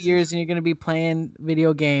 Give Oh, it 2 Jesus. years and you're gonna be playing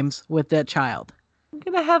video games with that child. I'm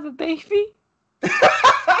gonna have a baby.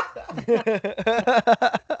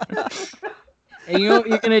 And you know what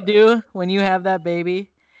you're gonna do when you have that baby?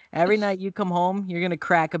 Every night you come home, you're gonna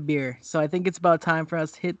crack a beer. So I think it's about time for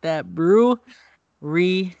us to hit that brew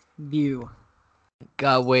review.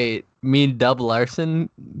 God, wait. Me and Dub Larson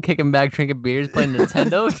kicking back, drinking beers, playing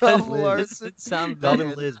Nintendo. Dub This Larson. sounds Double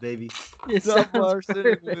better. Liz, baby. It Dub sounds Larson and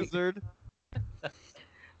perfect. Wizard.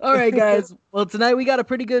 All right, guys. Well, tonight we got a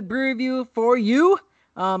pretty good brew review for you.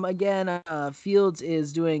 Again, Fields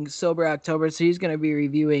is doing Sober October, so he's going to be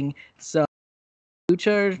reviewing some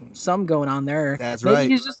lucha, some going on there. That's Maybe right.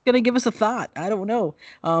 he's just going to give us a thought. I don't know.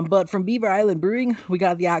 But from Beaver Island Brewing, we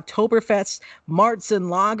got the Oktoberfest Martzen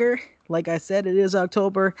Lager. Like I said, it is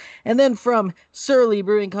October. And then from Surly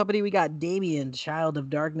Brewing Company, we got Damien Child of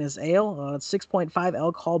Darkness Ale, 6.5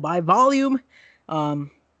 alcohol by volume. So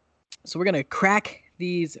we're going to crack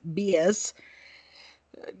these beers.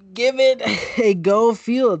 Give it a go,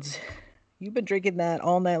 Fields. You've been drinking that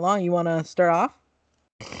all night long. You want to start off?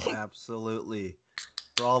 Absolutely.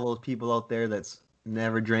 For all those people out there that's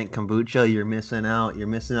never drank kombucha, you're missing out. You're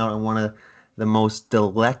missing out on one of the most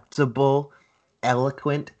delectable,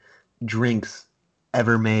 eloquent drinks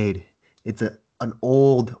ever made. It's an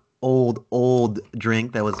old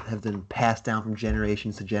drink that has been passed down from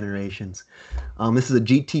generations to generations. This is a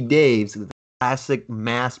GT Dave's classic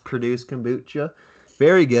mass-produced kombucha.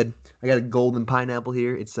 Very good. I got a golden pineapple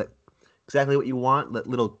here. It's exactly what you want. That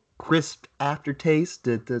little crisp aftertaste,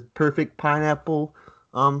 the perfect pineapple,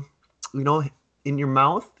 in your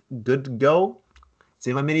mouth. Good to go. It's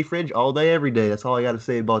in my mini fridge all day, every day. That's all I got to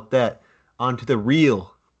say about that. On to the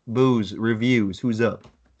real booze reviews. Who's up?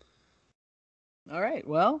 All right.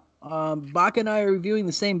 Well, Bach and I are reviewing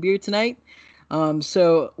the same beer tonight.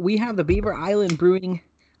 So we have the Beaver Island Brewing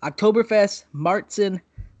Oktoberfest Martzen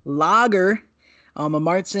Lager. A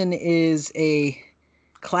Martzen is a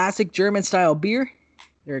classic German-style beer.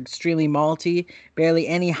 They're extremely malty, barely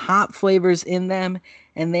any hop flavors in them,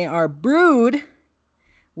 and they are brewed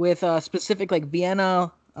with specific like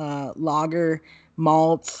Vienna lager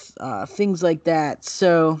malts, things like that.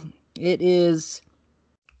 So it is,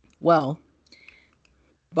 well,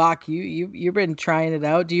 Bach, you've been trying it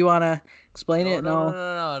out. Do you want to explain it?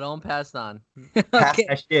 No, don't pass on. Pass Okay.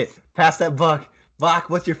 that shit. Pass that buck. Bach,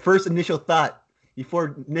 what's your first initial thought?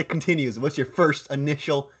 Before Nick continues, what's your first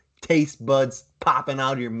initial taste buds popping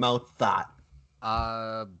out of your mouth thought?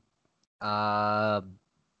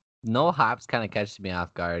 No hops kind of catches me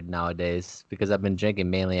off guard nowadays because I've been drinking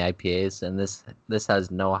mainly IPAs, and this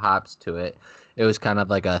has no hops to it. It was kind of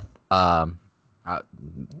like a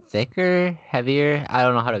thicker, heavier. I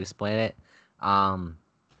don't know how to explain it.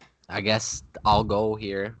 I guess I'll go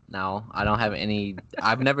here now. I don't have any.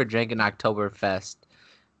 I've never drank an Oktoberfest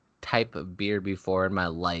type of beer before in my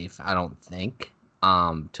life. I don't think,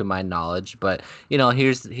 to my knowledge. But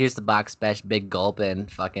here's the box special, big gulp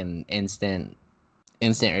and fucking instant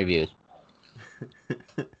reviews.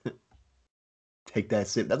 Take that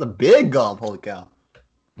sip. That's a big gulp. Holy cow.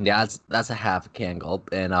 Yeah, that's a half a can gulp,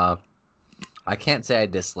 and I can't say I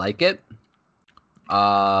dislike it.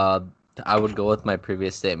 I would go with my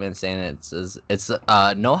previous statement saying it's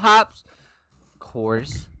no hops, of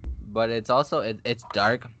course, but it's also it's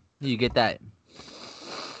dark. You get that,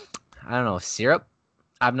 I don't know, syrup.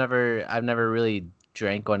 I've never really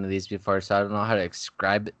drank one of these before, so I don't know how to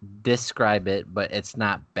describe it, but it's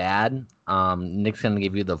not bad. Nick's gonna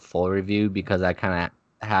give you the full review because I kind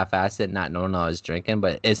of half-assed it, not knowing I was drinking,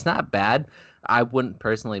 but it's not bad. I wouldn't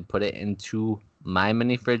personally put it into my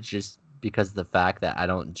mini fridge just because of the fact that I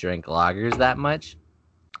don't drink lagers that much.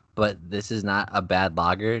 But this is not a bad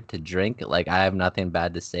lager to drink. Like, I have nothing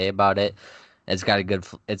bad to say about it. It's got a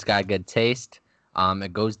good taste.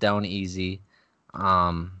 It goes down easy.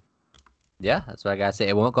 Yeah, that's what I gotta say.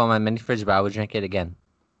 It won't go in my mini fridge, but I would drink it again.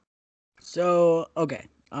 So, okay.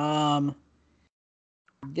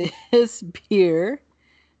 This beer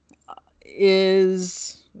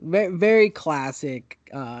is very, very classic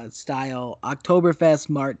style Oktoberfest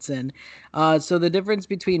Marzen. So the difference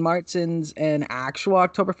between Marzens and actual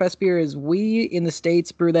Oktoberfest beer is we in the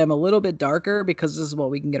States brew them a little bit darker because this is what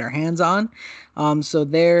we can get our hands on. So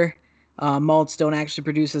their malts don't actually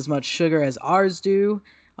produce as much sugar as ours do,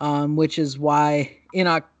 which is why in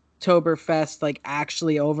Oktoberfest, like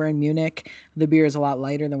actually over in Munich, the beer is a lot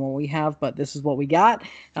lighter than what we have, but this is what we got.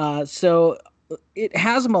 So it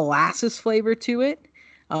has a molasses flavor to it.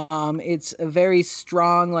 It's a very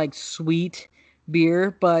strong, like sweet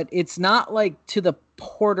beer, but it's not like to the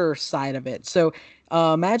porter side of it. So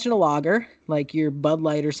imagine a lager, like your Bud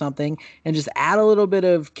Light or something, and just add a little bit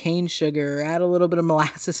of cane sugar, add a little bit of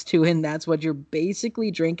molasses to it, and that's what you're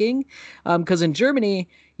basically drinking. Because in Germany,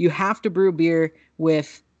 you have to brew beer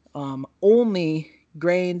with only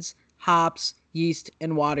grains, hops, yeast,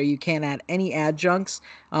 and water. You can't add any adjuncts.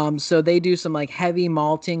 So they do some like heavy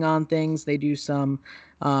malting on things. They do some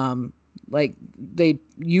like they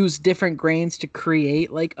use different grains to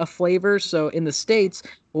create like a flavor. So in the States,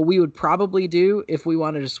 what we would probably do if we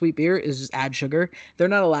wanted a sweet beer is just add sugar. They're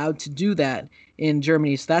not allowed to do that in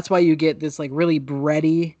Germany. So that's why you get this like really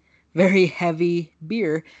bready, very heavy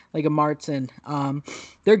beer like a Marzen.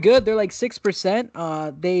 They're good. They're like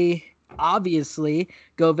 6%. They obviously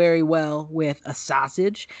go very well with a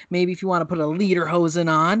sausage. Maybe if you want to put a lederhosen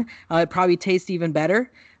on, it probably tastes even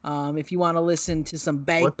better. If you want to listen to some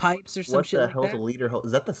bagpipes or some shit like that. What the hell's a lederhosen?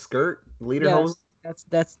 Is that the skirt? Lederhosen?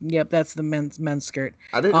 Yeah, that's the men's skirt.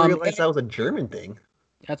 I didn't realize that was a German thing.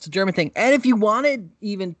 That's a German thing. And if you wanted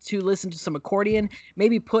even to listen to some accordion,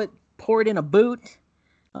 maybe pour it in a boot,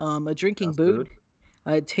 a drinking boot.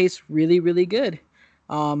 It tastes really, really good.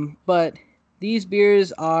 But these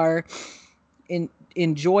beers are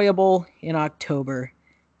enjoyable in October,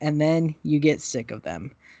 and then you get sick of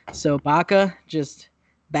them. So Baka, just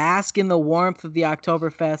bask in the warmth of the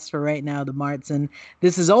Oktoberfest for right now, the Marzen.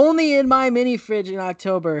 This is only in my mini fridge in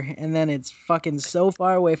October, and then it's fucking so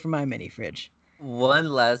far away from my mini fridge. One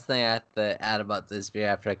last thing I have to add about this beer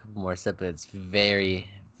after a couple more sips, it's very,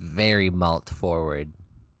 very malt forward.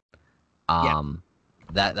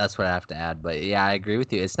 That's what I have to add. But yeah, I agree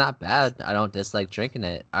with you. It's not bad. I don't dislike drinking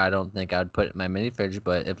it. I don't think I'd put it in my mini fridge,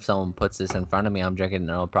 but if someone puts this in front of me, I'm drinking it,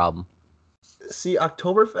 no problem. See,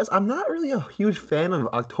 Oktoberfest, I'm not really a huge fan of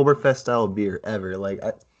Oktoberfest style beer ever. Like,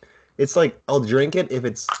 it's like I'll drink it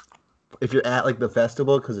if you're at like the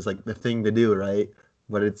festival because it's like the thing to do, right?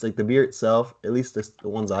 But it's like the beer itself, at least the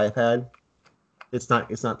ones I've had, it's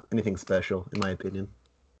not anything special in my opinion.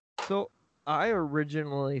 So I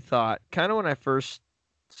originally thought, kind of when I first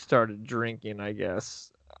started drinking, I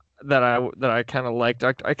guess, that I kind of liked.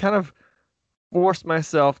 I kind of forced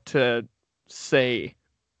myself to say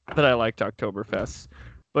that I liked Oktoberfest,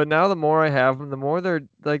 but now the more I have them, the more they're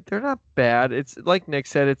not bad. It's like Nick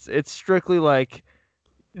said, it's strictly like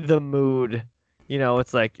the mood. You know,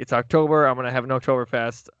 it's like it's October. I'm gonna have an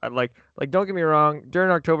Oktoberfest. I'm like don't get me wrong. During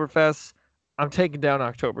Oktoberfest, I'm taking down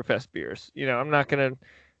Oktoberfest beers. You know, I'm not gonna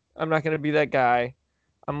be that guy.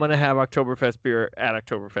 I'm gonna have Oktoberfest beer at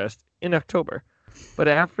Oktoberfest in October. But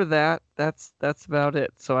after that, that's about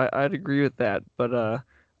it. So I'd agree with that. But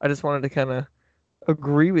I just wanted to kind of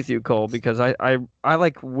agree with you, Cole, because I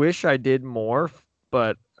like wish I did more,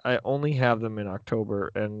 but I only have them in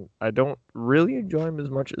October, and I don't really enjoy them as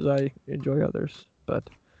much as I enjoy others. But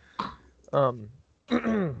on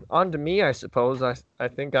to me, I suppose. I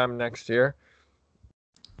think I'm next here.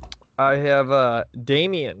 I have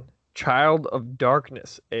Damien, Child of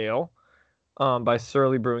Darkness Ale, by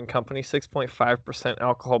Surly Brewing Company, 6.5%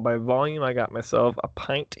 alcohol by volume. I got myself a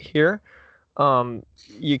pint here.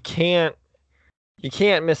 You can't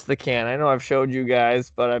miss the can. I know I've showed you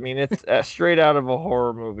guys, but I mean it's straight out of a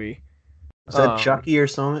horror movie. Is that Chucky or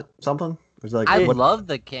something? Or is it I love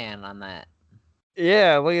the can on that.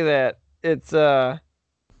 Yeah, look at that.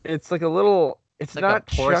 It's like a little. It's like not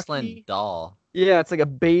a porcelain Chucky. doll. Yeah, it's like a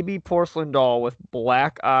baby porcelain doll with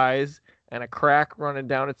black eyes and a crack running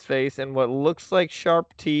down its face and what looks like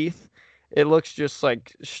sharp teeth. It looks just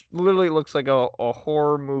like literally looks like a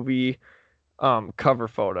horror movie cover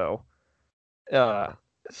photo.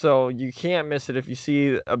 So you can't miss it if you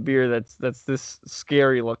see a beer that's this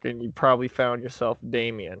scary looking. You probably found yourself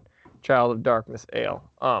Damien, Child of Darkness Ale.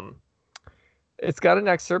 It's got an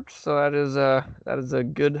excerpt, so that is a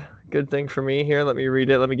good thing for me here. Let me read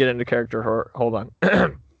it. Let me get into character. Hold on.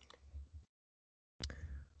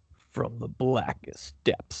 From the blackest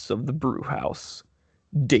depths of the brew house,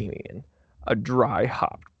 Damien, a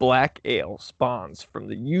dry-hopped black ale spawns from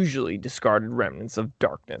the usually discarded remnants of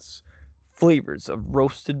darkness. Flavors of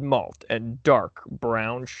roasted malt and dark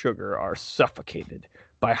brown sugar are suffocated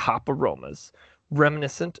by hop aromas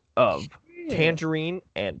reminiscent of tangerine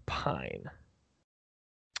and pine.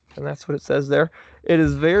 And that's what it says there. It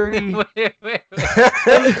is very... Wait.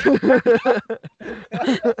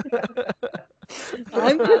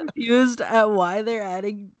 I'm confused at why they're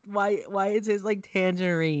adding why it says like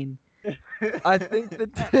tangerine. I think the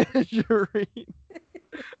tangerine...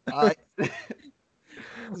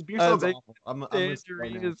 This beer I sounds think awful. I'm gonna say it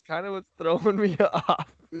Tangerine right now. is kind of what's throwing me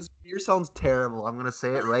off. This beer sounds terrible. I'm gonna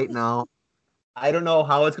say it right now. I don't know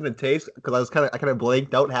how it's gonna taste because I kind of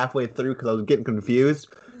blanked out halfway through because I was getting confused.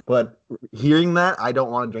 But hearing that, I don't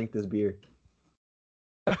want to drink this beer.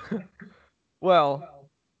 Well,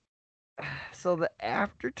 so the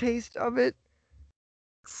aftertaste of it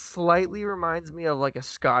slightly reminds me of like a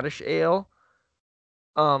Scottish ale,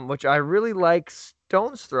 which I really like.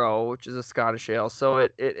 Stone's Throw, which is a Scottish ale, so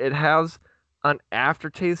it has an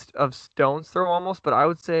aftertaste of Stone's Throw almost, but I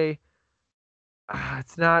would say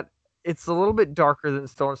it's not. It's a little bit darker than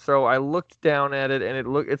Stone's Throw. I looked down at it, and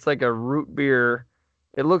it's like a root beer.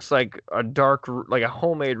 It looks like like a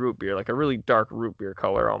homemade root beer, like a really dark root beer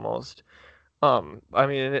color almost. I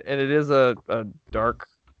mean, and it is a dark,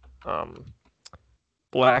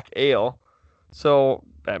 black ale, so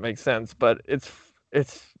that makes sense. But it's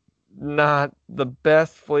not the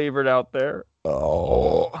best flavored out there.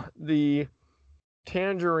 Oh, the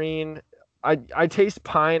tangerine. I taste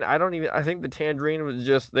pine. I think the tangerine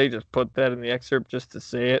was they just put that in the excerpt just to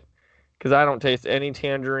say it, because I don't taste any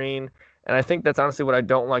tangerine. And I think that's honestly what I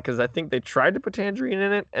don't like, because I think they tried to put tangerine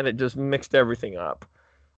in it, and it just mixed everything up.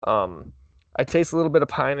 I taste a little bit of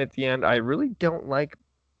pine at the end. I really don't like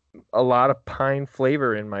a lot of pine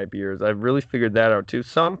flavor in my beers. I've really figured that out too.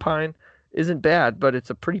 Some pine isn't bad, but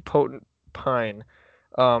it's a pretty potent pine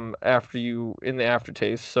in the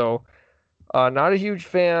aftertaste. So not a huge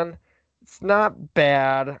fan. It's not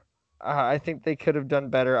bad. I think they could have done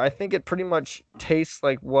better. I think it pretty much tastes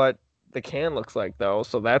like what the can looks like, though,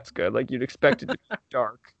 so that's good. Like, you'd expect it to be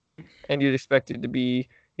dark, and you'd expect it to be,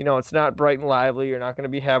 it's not bright and lively. You're not going to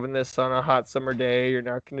be having this on a hot summer day. You're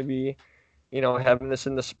not going to be, having this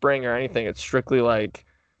in the spring or anything. It's strictly like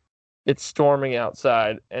it's storming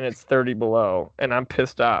outside and it's 30 below, and I'm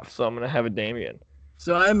pissed off, so I'm going to have a Damien.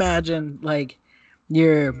 So I imagine like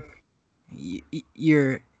it's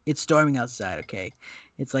storming outside, okay?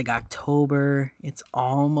 It's like October, it's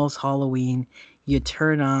almost Halloween. You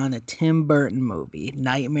turn on a Tim Burton movie,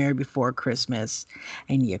 Nightmare Before Christmas,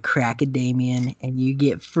 and you crack a Damien and you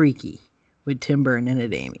get freaky with Tim Burton and a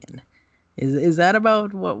Damien. Is that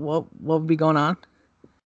about what would be going on?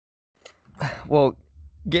 Well,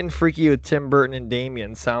 getting freaky with Tim Burton and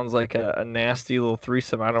Damien sounds like a nasty little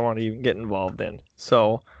threesome I don't want to even get involved in.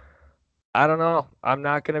 So I don't know. I'm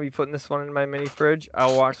not going to be putting this one in my mini fridge.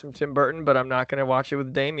 I'll watch some Tim Burton, but I'm not going to watch it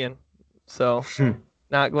with Damien. So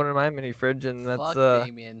not going in my mini fridge, and that's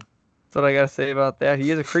Damien. That's what I got to say about that.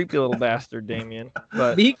 He is a creepy little bastard, Damien.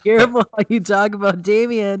 But be careful how you talk about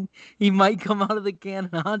Damien. He might come out of the can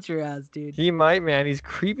and haunt your ass, dude. He might, man. He's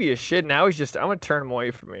creepy as shit. Now I'm going to turn him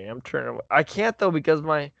away from me. I can't, though, because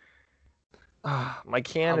my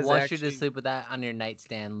can is I want you to sleep with that on your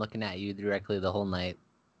nightstand looking at you directly the whole night.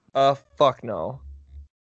 Fuck no.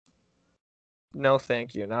 No,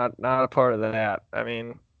 thank you. Not a part of that. I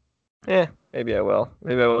mean, maybe I will.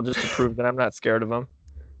 Maybe I will, just to prove that I'm not scared of him.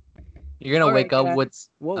 You're gonna wake up with.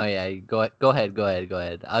 Whoa. Oh yeah, go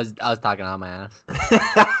ahead. I was talking on my ass.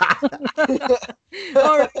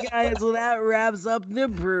 All right, guys. Well, that wraps up the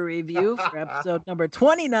brew review for episode number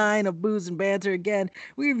 29 of Booze and Banter. Again,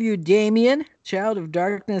 we reviewed Damien, Child of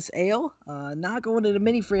Darkness Ale, not going to the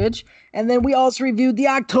mini fridge, and then we also reviewed the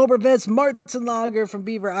Oktoberfest Martin Lager from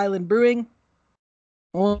Beaver Island Brewing.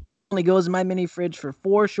 Only goes in my mini fridge for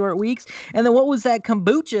 4 short weeks. And then what was that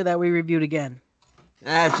kombucha that we reviewed again?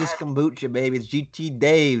 It's just kombucha, baby. It's GT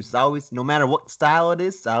Dave's. It's always, no matter what style it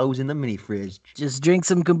is, it's always in the mini fridge. Just drink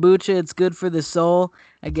some kombucha. It's good for the soul.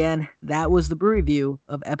 Again, that was the brew review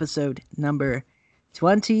of episode number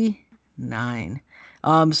 29.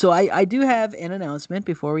 So I do have an announcement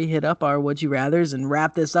before we hit up our Would You Rathers and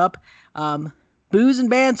wrap this up.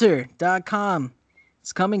 Boozeandbanter.com.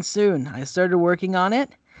 It's coming soon. I started working on it.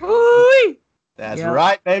 That's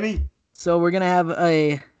right, baby. So we're going to have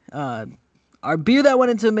our beer that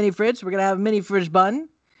went into a mini fridge. We're going to have a mini fridge button.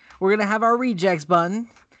 We're gonna have our rejects button.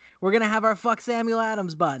 We're gonna have our fuck Samuel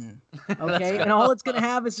Adams button. Okay, and all it's gonna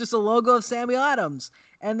have is just a logo of Samuel Adams.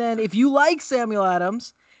 And then if you like Samuel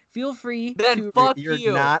Adams, feel free Then to. fuck You're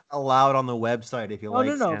you. not allowed on the website if you like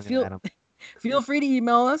No. Samuel Adams. Feel free to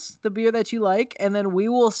email us the beer that you like, and then we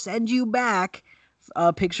will send you back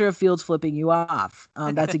a picture of Fields flipping you off.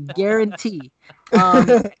 That's a guarantee.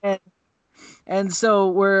 And so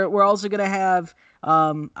we're also gonna have.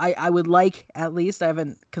 I would like, at least, I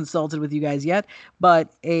haven't consulted with you guys yet,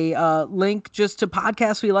 but a link just to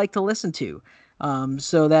podcasts we like to listen to,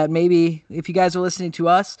 so that maybe if you guys are listening to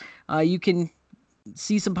us, you can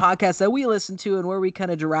see some podcasts that we listen to and where we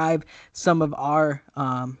kind of derive some of our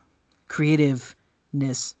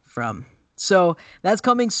creativeness from. So that's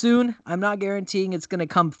coming soon. I'm not guaranteeing it's going to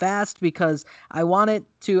come fast because I want it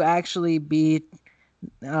to actually be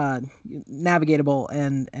navigatable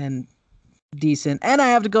and decent. And I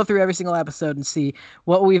have to go through every single episode and see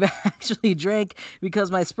what we've actually drank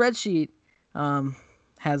because my spreadsheet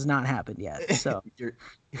has not happened yet. So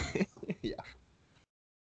Yeah.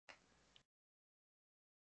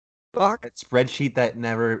 Fuck. That spreadsheet that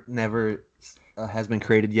never has been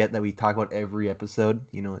created yet that we talk about every episode.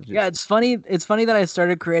 You know, yeah, it's funny. It's funny that I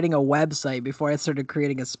started creating a website before I started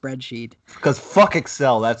creating a spreadsheet. because fuck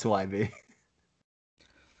Excel. That's why, baby.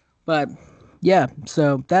 But yeah,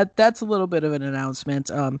 so that's a little bit of an announcement.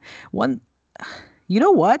 One, you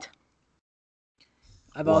know what?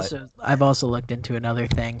 I've What? also looked into another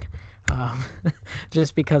thing,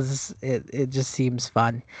 just because it just seems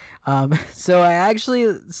fun. So I actually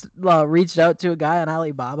reached out to a guy on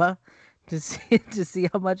Alibaba to see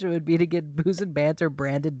how much it would be to get Booze and Banter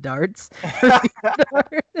branded darts.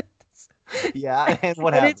 Yeah, and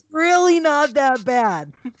what And happened? it's really not that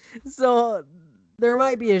bad. So there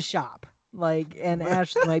might be a shop. And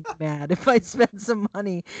Ashley might be mad if I spend some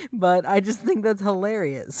money, but I just think that's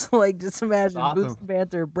hilarious. Just imagine Awesome. Boost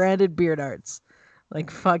Banter branded beard arts.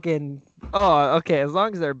 Fucking. Oh, okay. As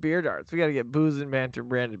long as they're beer darts, we gotta get Booze and Banter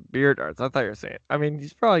branded beer darts. I thought you were saying. I mean, you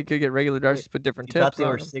probably could get regular darts, just put different You thought tips they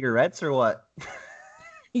on were them. cigarettes or what?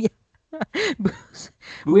 Booze.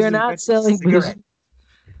 We Booze are and not Banter selling booze. cigarettes.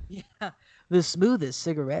 Yeah, the smoothest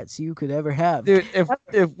cigarettes you could ever have. Dude,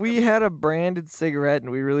 if we had a branded cigarette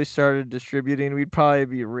and we really started distributing, we'd probably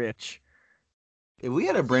be rich. If we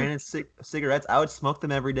had a branded cigarettes, I would smoke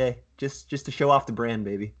them every day just to show off the brand,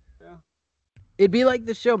 baby. It'd be like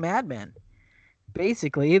the show Mad Men.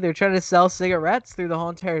 Basically, they're trying to sell cigarettes through the whole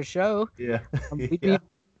entire show. Yeah. We'd Yeah. be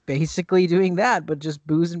basically doing that, but just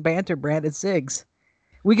Booze and Banter branded cigs.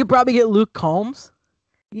 We could probably get Luke Combs.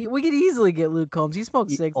 We could easily get Luke Combs. He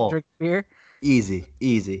smokes cigs and drinks beer.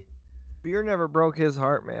 Easy. Beer never broke his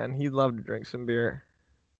heart, man. He'd love to drink some beer.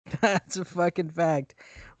 That's a fucking fact.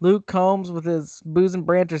 Luke Combs with his Booze and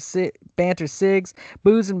Banter cigs,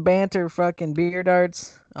 Booze and Banter fucking beer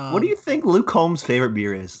darts. What do you think Luke Combs' favorite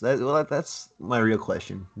beer is? That's my real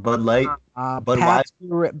question. Bud Light. Bud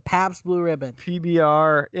Pabst Blue Ribbon.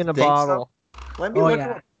 PBR in a Think so? bottle. Let me Oh, look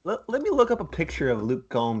yeah. up, let me look up a picture of Luke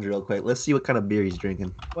Combs real quick. Let's see what kind of beer he's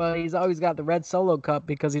drinking. Well, he's always got the red Solo cup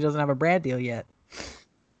because he doesn't have a brand deal yet.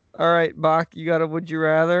 All right, Bach, you got a would you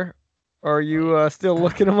rather? Or are you still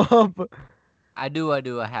looking them up? I do.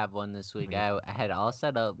 I have one this week. I had it all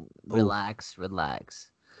set up. Relax.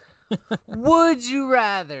 Would you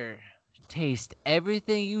rather taste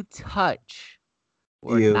everything you touch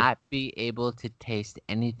or Ew. not be able to taste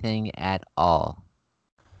anything at all?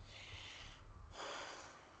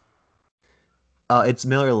 It's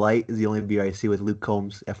Miller Lite is the only beer I see with Luke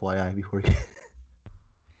Combs, FYI, before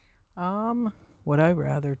Would I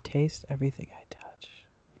rather taste everything I touch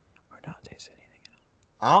or not taste anything?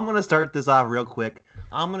 I'm gonna start this off real quick.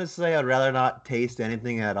 I'm gonna say I'd rather not taste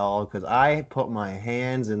anything at all because I put my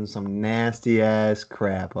hands in some nasty ass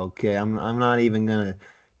crap. Okay, I'm not even gonna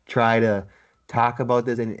try to talk about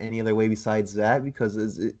this in any other way besides that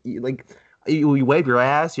because you wipe your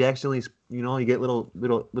ass, you accidentally you get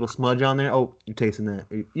little smudge on there. Oh, you're tasting that.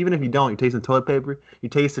 Even if you don't, you're tasting toilet paper. You're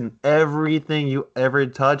tasting everything you ever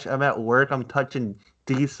touch. I'm at work. I'm touching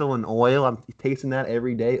diesel and oil. I'm tasting that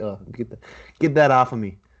every day. Get that off of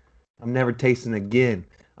me. I'm never tasting again.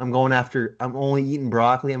 I'm only eating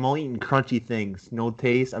broccoli. I'm only eating crunchy things. No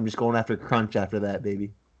taste. I'm just going after crunch after that, baby.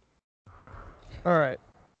 All right.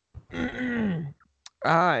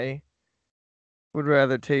 I would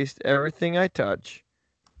rather taste everything I touch,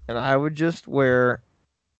 and I would just wear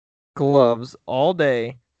gloves all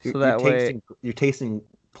day, so that way You're tasting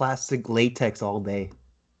plastic latex all day.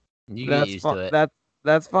 You get used to it.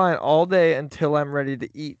 That's fine all day until I'm ready to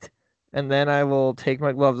eat, and then I will take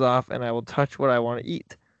my gloves off and I will touch what I want to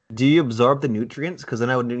eat. Do you absorb the nutrients? Because then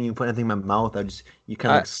I wouldn't even put anything in my mouth. You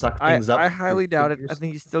kind of like suck things up. I highly through doubt it. I fingers.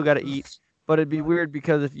 think you still got to eat, but it'd be weird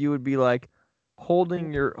because if you would be like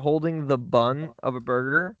holding the bun of a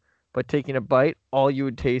burger, but taking a bite, all you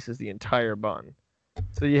would taste is the entire bun.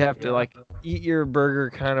 So you have to like eat your burger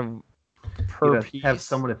kind of You per gotta piece. have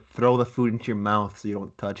someone to throw the food into your mouth so you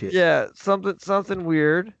don't touch it. Yeah, something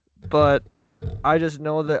weird, but I just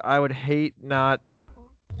know that I would hate not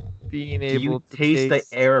being Do able you to taste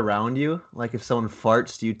the air around you? Like if someone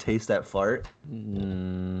farts, do you taste that fart?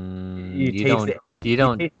 You taste don't. it. You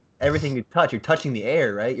don't. taste everything you touch. You're touching the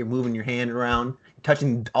air, right? You're moving your hand around. You're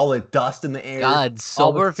touching all the dust in the air. God,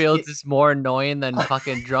 sober skin- Fields is more annoying than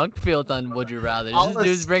fucking drunk Fields on Would You Rather. all This the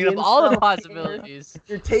dude's bringing up skin all the stuff. possibilities.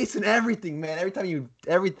 You're tasting everything, man. Every time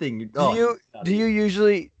everything.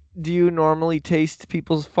 Do you normally taste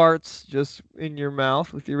people's farts just in your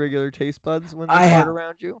mouth with your regular taste buds when they I fart have.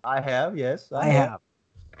 around you? I have, yes. I have.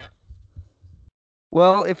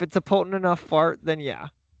 Well, if it's a potent enough fart, then yeah.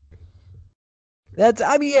 That's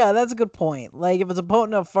a good point. Like if it's a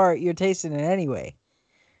potent enough fart, you're tasting it anyway.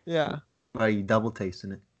 Yeah. Are you double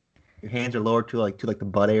tasting it? Your hands are lower to the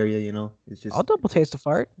butt area, you know? It's just I'll double taste a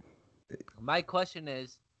fart. My question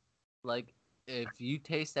is, like, if you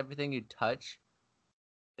taste everything you touch,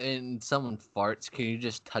 and someone farts, can you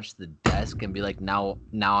just touch the desk and be like, now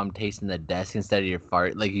I'm tasting the desk instead of your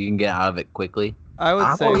fart? Like you can get out of it quickly. I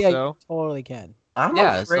would say Yeah, so. you totally can. I'm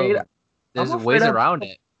Yeah, afraid so there's I'm ways afraid around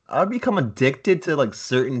it. I'd become addicted to like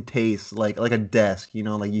certain tastes, like a desk. You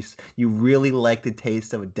know, like you really like the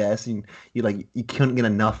taste of a desk, and you couldn't get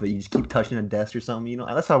enough of it. You just keep touching a desk or something. You know,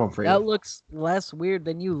 that's how I'm afraid. That of. looks less weird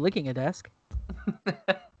than you licking a desk.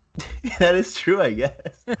 That is true, I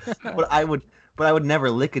guess. But I would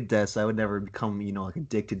never lick a desk. I would never become like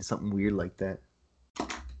addicted to something weird like that.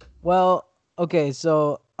 Well, okay,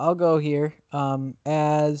 so I'll go here.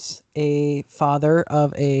 As a father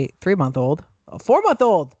of a 3-month-old, a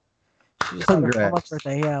 4-month-old. She just had her 4-month Congrats.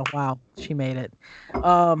 birthday. Yeah, wow, she made it.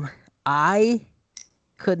 I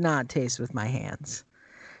could not taste with my hands.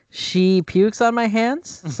 She pukes on my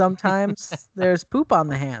hands. Sometimes there's poop on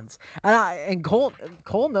the hands, and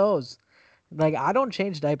Cole knows. Like I don't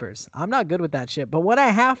change diapers. I'm not good with that shit. But when I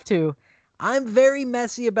have to, I'm very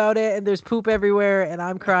messy about it, and there's poop everywhere, and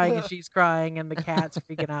I'm crying, and she's crying, and the cat's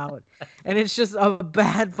freaking out, and it's just a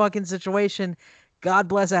bad fucking situation. God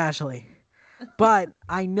bless Ashley. But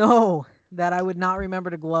I know that I would not remember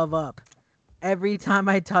to glove up every time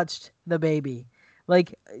I touched the baby.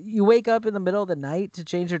 Like you wake up in the middle of the night to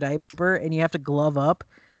change your diaper and you have to glove up.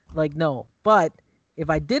 Like no. But if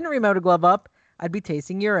I didn't remember to glove up, I'd be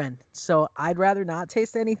tasting urine. So I'd rather not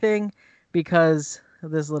taste anything because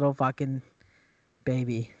of this little fucking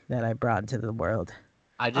baby that I brought into the world.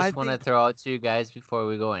 I just want to throw out to you guys before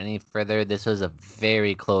we go any further. This was a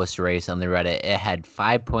very close race on the Reddit. It had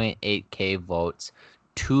 5.8K votes.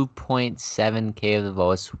 2.7K of the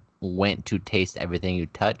votes went to taste everything you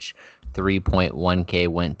touch. 3.1K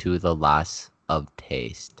went to the loss of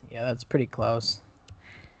taste. Yeah, that's pretty close.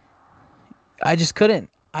 I just couldn't.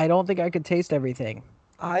 I don't think I could taste everything.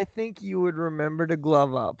 I think you would remember to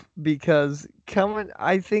glove up because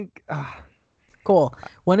Cool.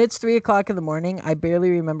 When it's 3:00 in the morning, I barely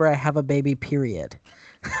remember I have a baby. Period.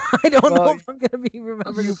 I don't know if I'm gonna be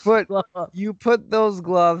remembered. You put those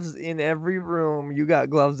gloves in every room. You got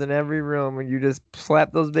gloves in every room, and you just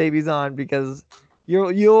slap those babies on because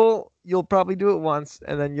you'll probably do it once,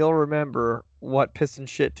 and then you'll remember what piss and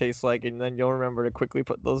shit tastes like, and then you'll remember to quickly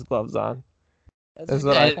put those gloves on.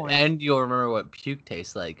 And you'll remember what puke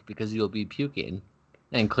tastes like because you'll be puking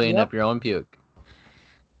and cleaning up your own puke.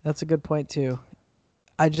 That's a good point too.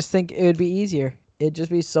 I just think it would be easier. It'd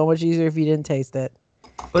just be so much easier if you didn't taste it.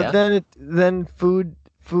 But then food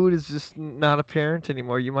is just not apparent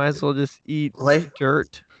anymore. You might as well just eat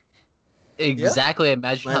dirt. Exactly. Yeah.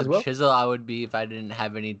 Imagine how chisel I would be if I didn't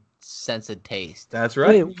have any sense of taste. That's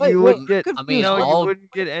right. You wouldn't get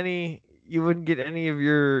any of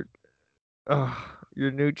your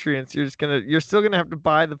nutrients. You're still gonna have to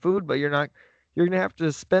buy the food, but you're gonna have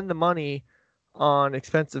to spend the money on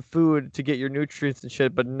expensive food to get your nutrients and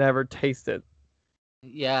shit, but never taste it.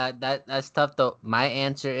 Yeah, that's tough though. My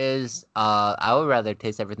answer is I would rather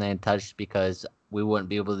taste everything I touch because we wouldn't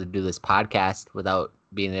be able to do this podcast without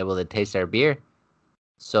being able to taste our beer.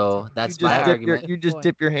 So that's my argument. You just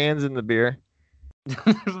dip your hands in the beer.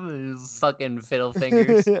 Fucking fiddle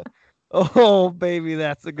fingers. Oh baby,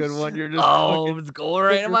 that's a good one. You're just it's going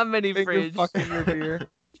right in my mini fridge. Fucking your beer.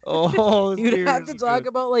 Oh, you'd have to talk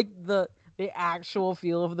about like the actual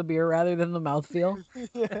feel of the beer rather than the mouthfeel.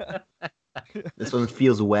 Yeah. This one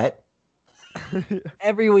feels wet.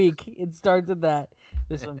 Every week it starts with that.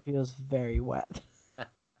 This one feels very wet.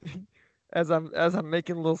 As I'm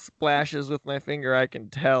making little splashes with my finger, I can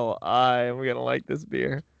tell I am gonna like this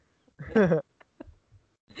beer.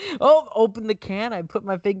 Oh, open the can. I put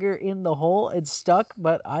my finger in the hole. It's stuck,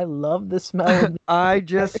 but I love the smell of I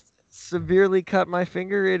just severely cut my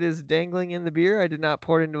finger. It is dangling in the beer. I did not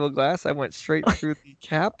pour it into a glass. I went straight through the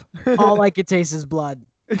cap. all I could taste is blood.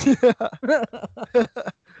 It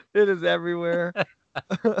is everywhere.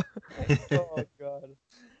 Oh God.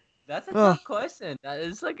 That's a Ugh. tough question.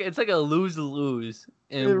 It's like a lose-lose.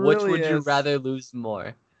 It And which really would you is. rather lose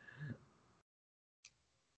more?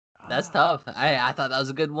 That's tough. I thought that was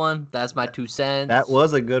a good one. That's my 2 cents. That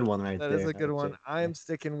was a good one right That there. is a good I would one. say. I am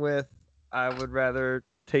sticking with I would rather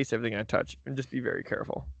taste everything I touch and just be very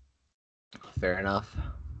careful. fair enough.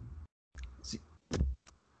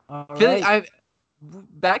 All Feeling, right.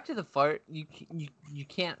 back to the fart. You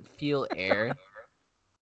can't feel air.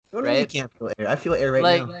 What do you mean you Right? can't feel air? I feel air right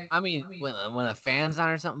like now. I mean, when a fan's on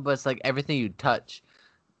or something, but it's like everything you touch.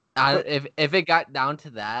 If it got down to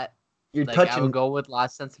that, You're like I touching. would go with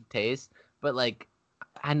lost sense of taste. But like,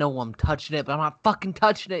 I know I'm touching it, but I'm not fucking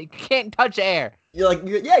touching it. You can't touch air. You're like,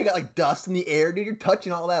 yeah, you got like dust in the air, dude. You're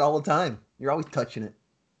touching all that all the time. You're always touching it.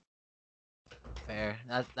 Fair.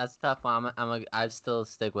 That's tough. I'd still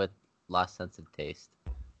stick with lost sense of taste.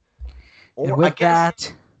 And Or I with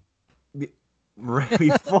guess that,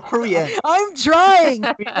 before we end, I'm trying.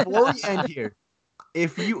 before we end here,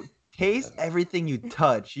 if you taste everything you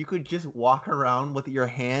touch, you could just walk around with your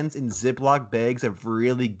hands in Ziploc bags of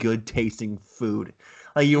really good tasting food.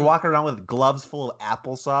 Like you're walking around with gloves full of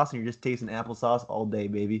applesauce and you're just tasting applesauce all day,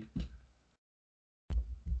 baby.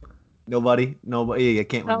 Nobody, I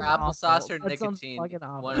can't Sounds remember. Applesauce awful. or That sounds nicotine. fucking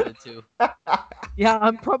awful. One of the two. Yeah,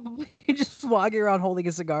 I'm probably just walking around holding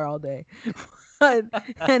a cigar all day. But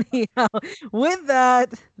anyhow, with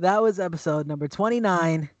that, that was episode number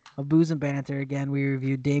 29 of Booze and Banter. Again, we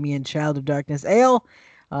reviewed Damien Child of Darkness Ale,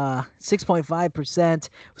 6.5%,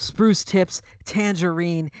 Spruce Tips,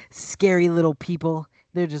 Tangerine, Scary Little People.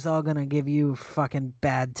 They're just all going to give you a fucking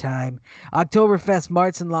bad time. Oktoberfest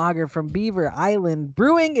Marzen Lager from Beaver Island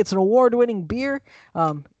Brewing. It's an award-winning beer,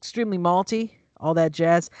 extremely malty, all that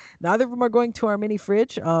jazz. Neither of them are going to our mini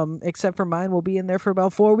fridge, except for mine will be in there for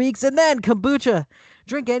about 4 weeks. And then kombucha.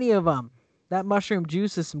 Drink any of them. That mushroom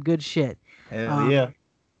juice is some good shit. Hell yeah.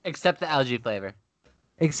 Except the algae flavor.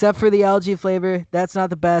 Except for the algae flavor. That's not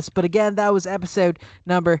the best. But again, that was episode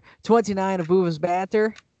number 29 of Boovin's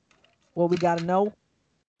Banter. What we got to know?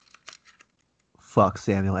 Fuck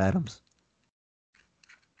Samuel Adams.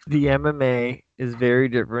 The MMA is very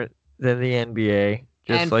different than the NBA,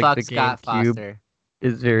 just And like fuck the Scott GameCube Foster.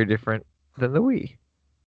 is very different than the Wii.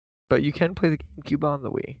 But you can play the GameCube on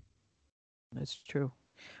the Wii. That's true.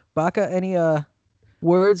 Baka, any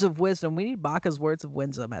words of wisdom? We need Baka's words of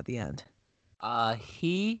wisdom at the end.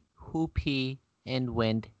 He who pee and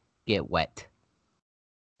wind get wet.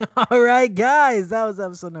 All right, guys. That was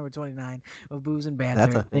episode number 29 of Booze and Banter.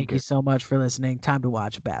 That's a Thank you thinker. so much for listening. Time to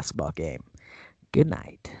watch a basketball game. Good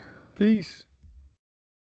night. Peace.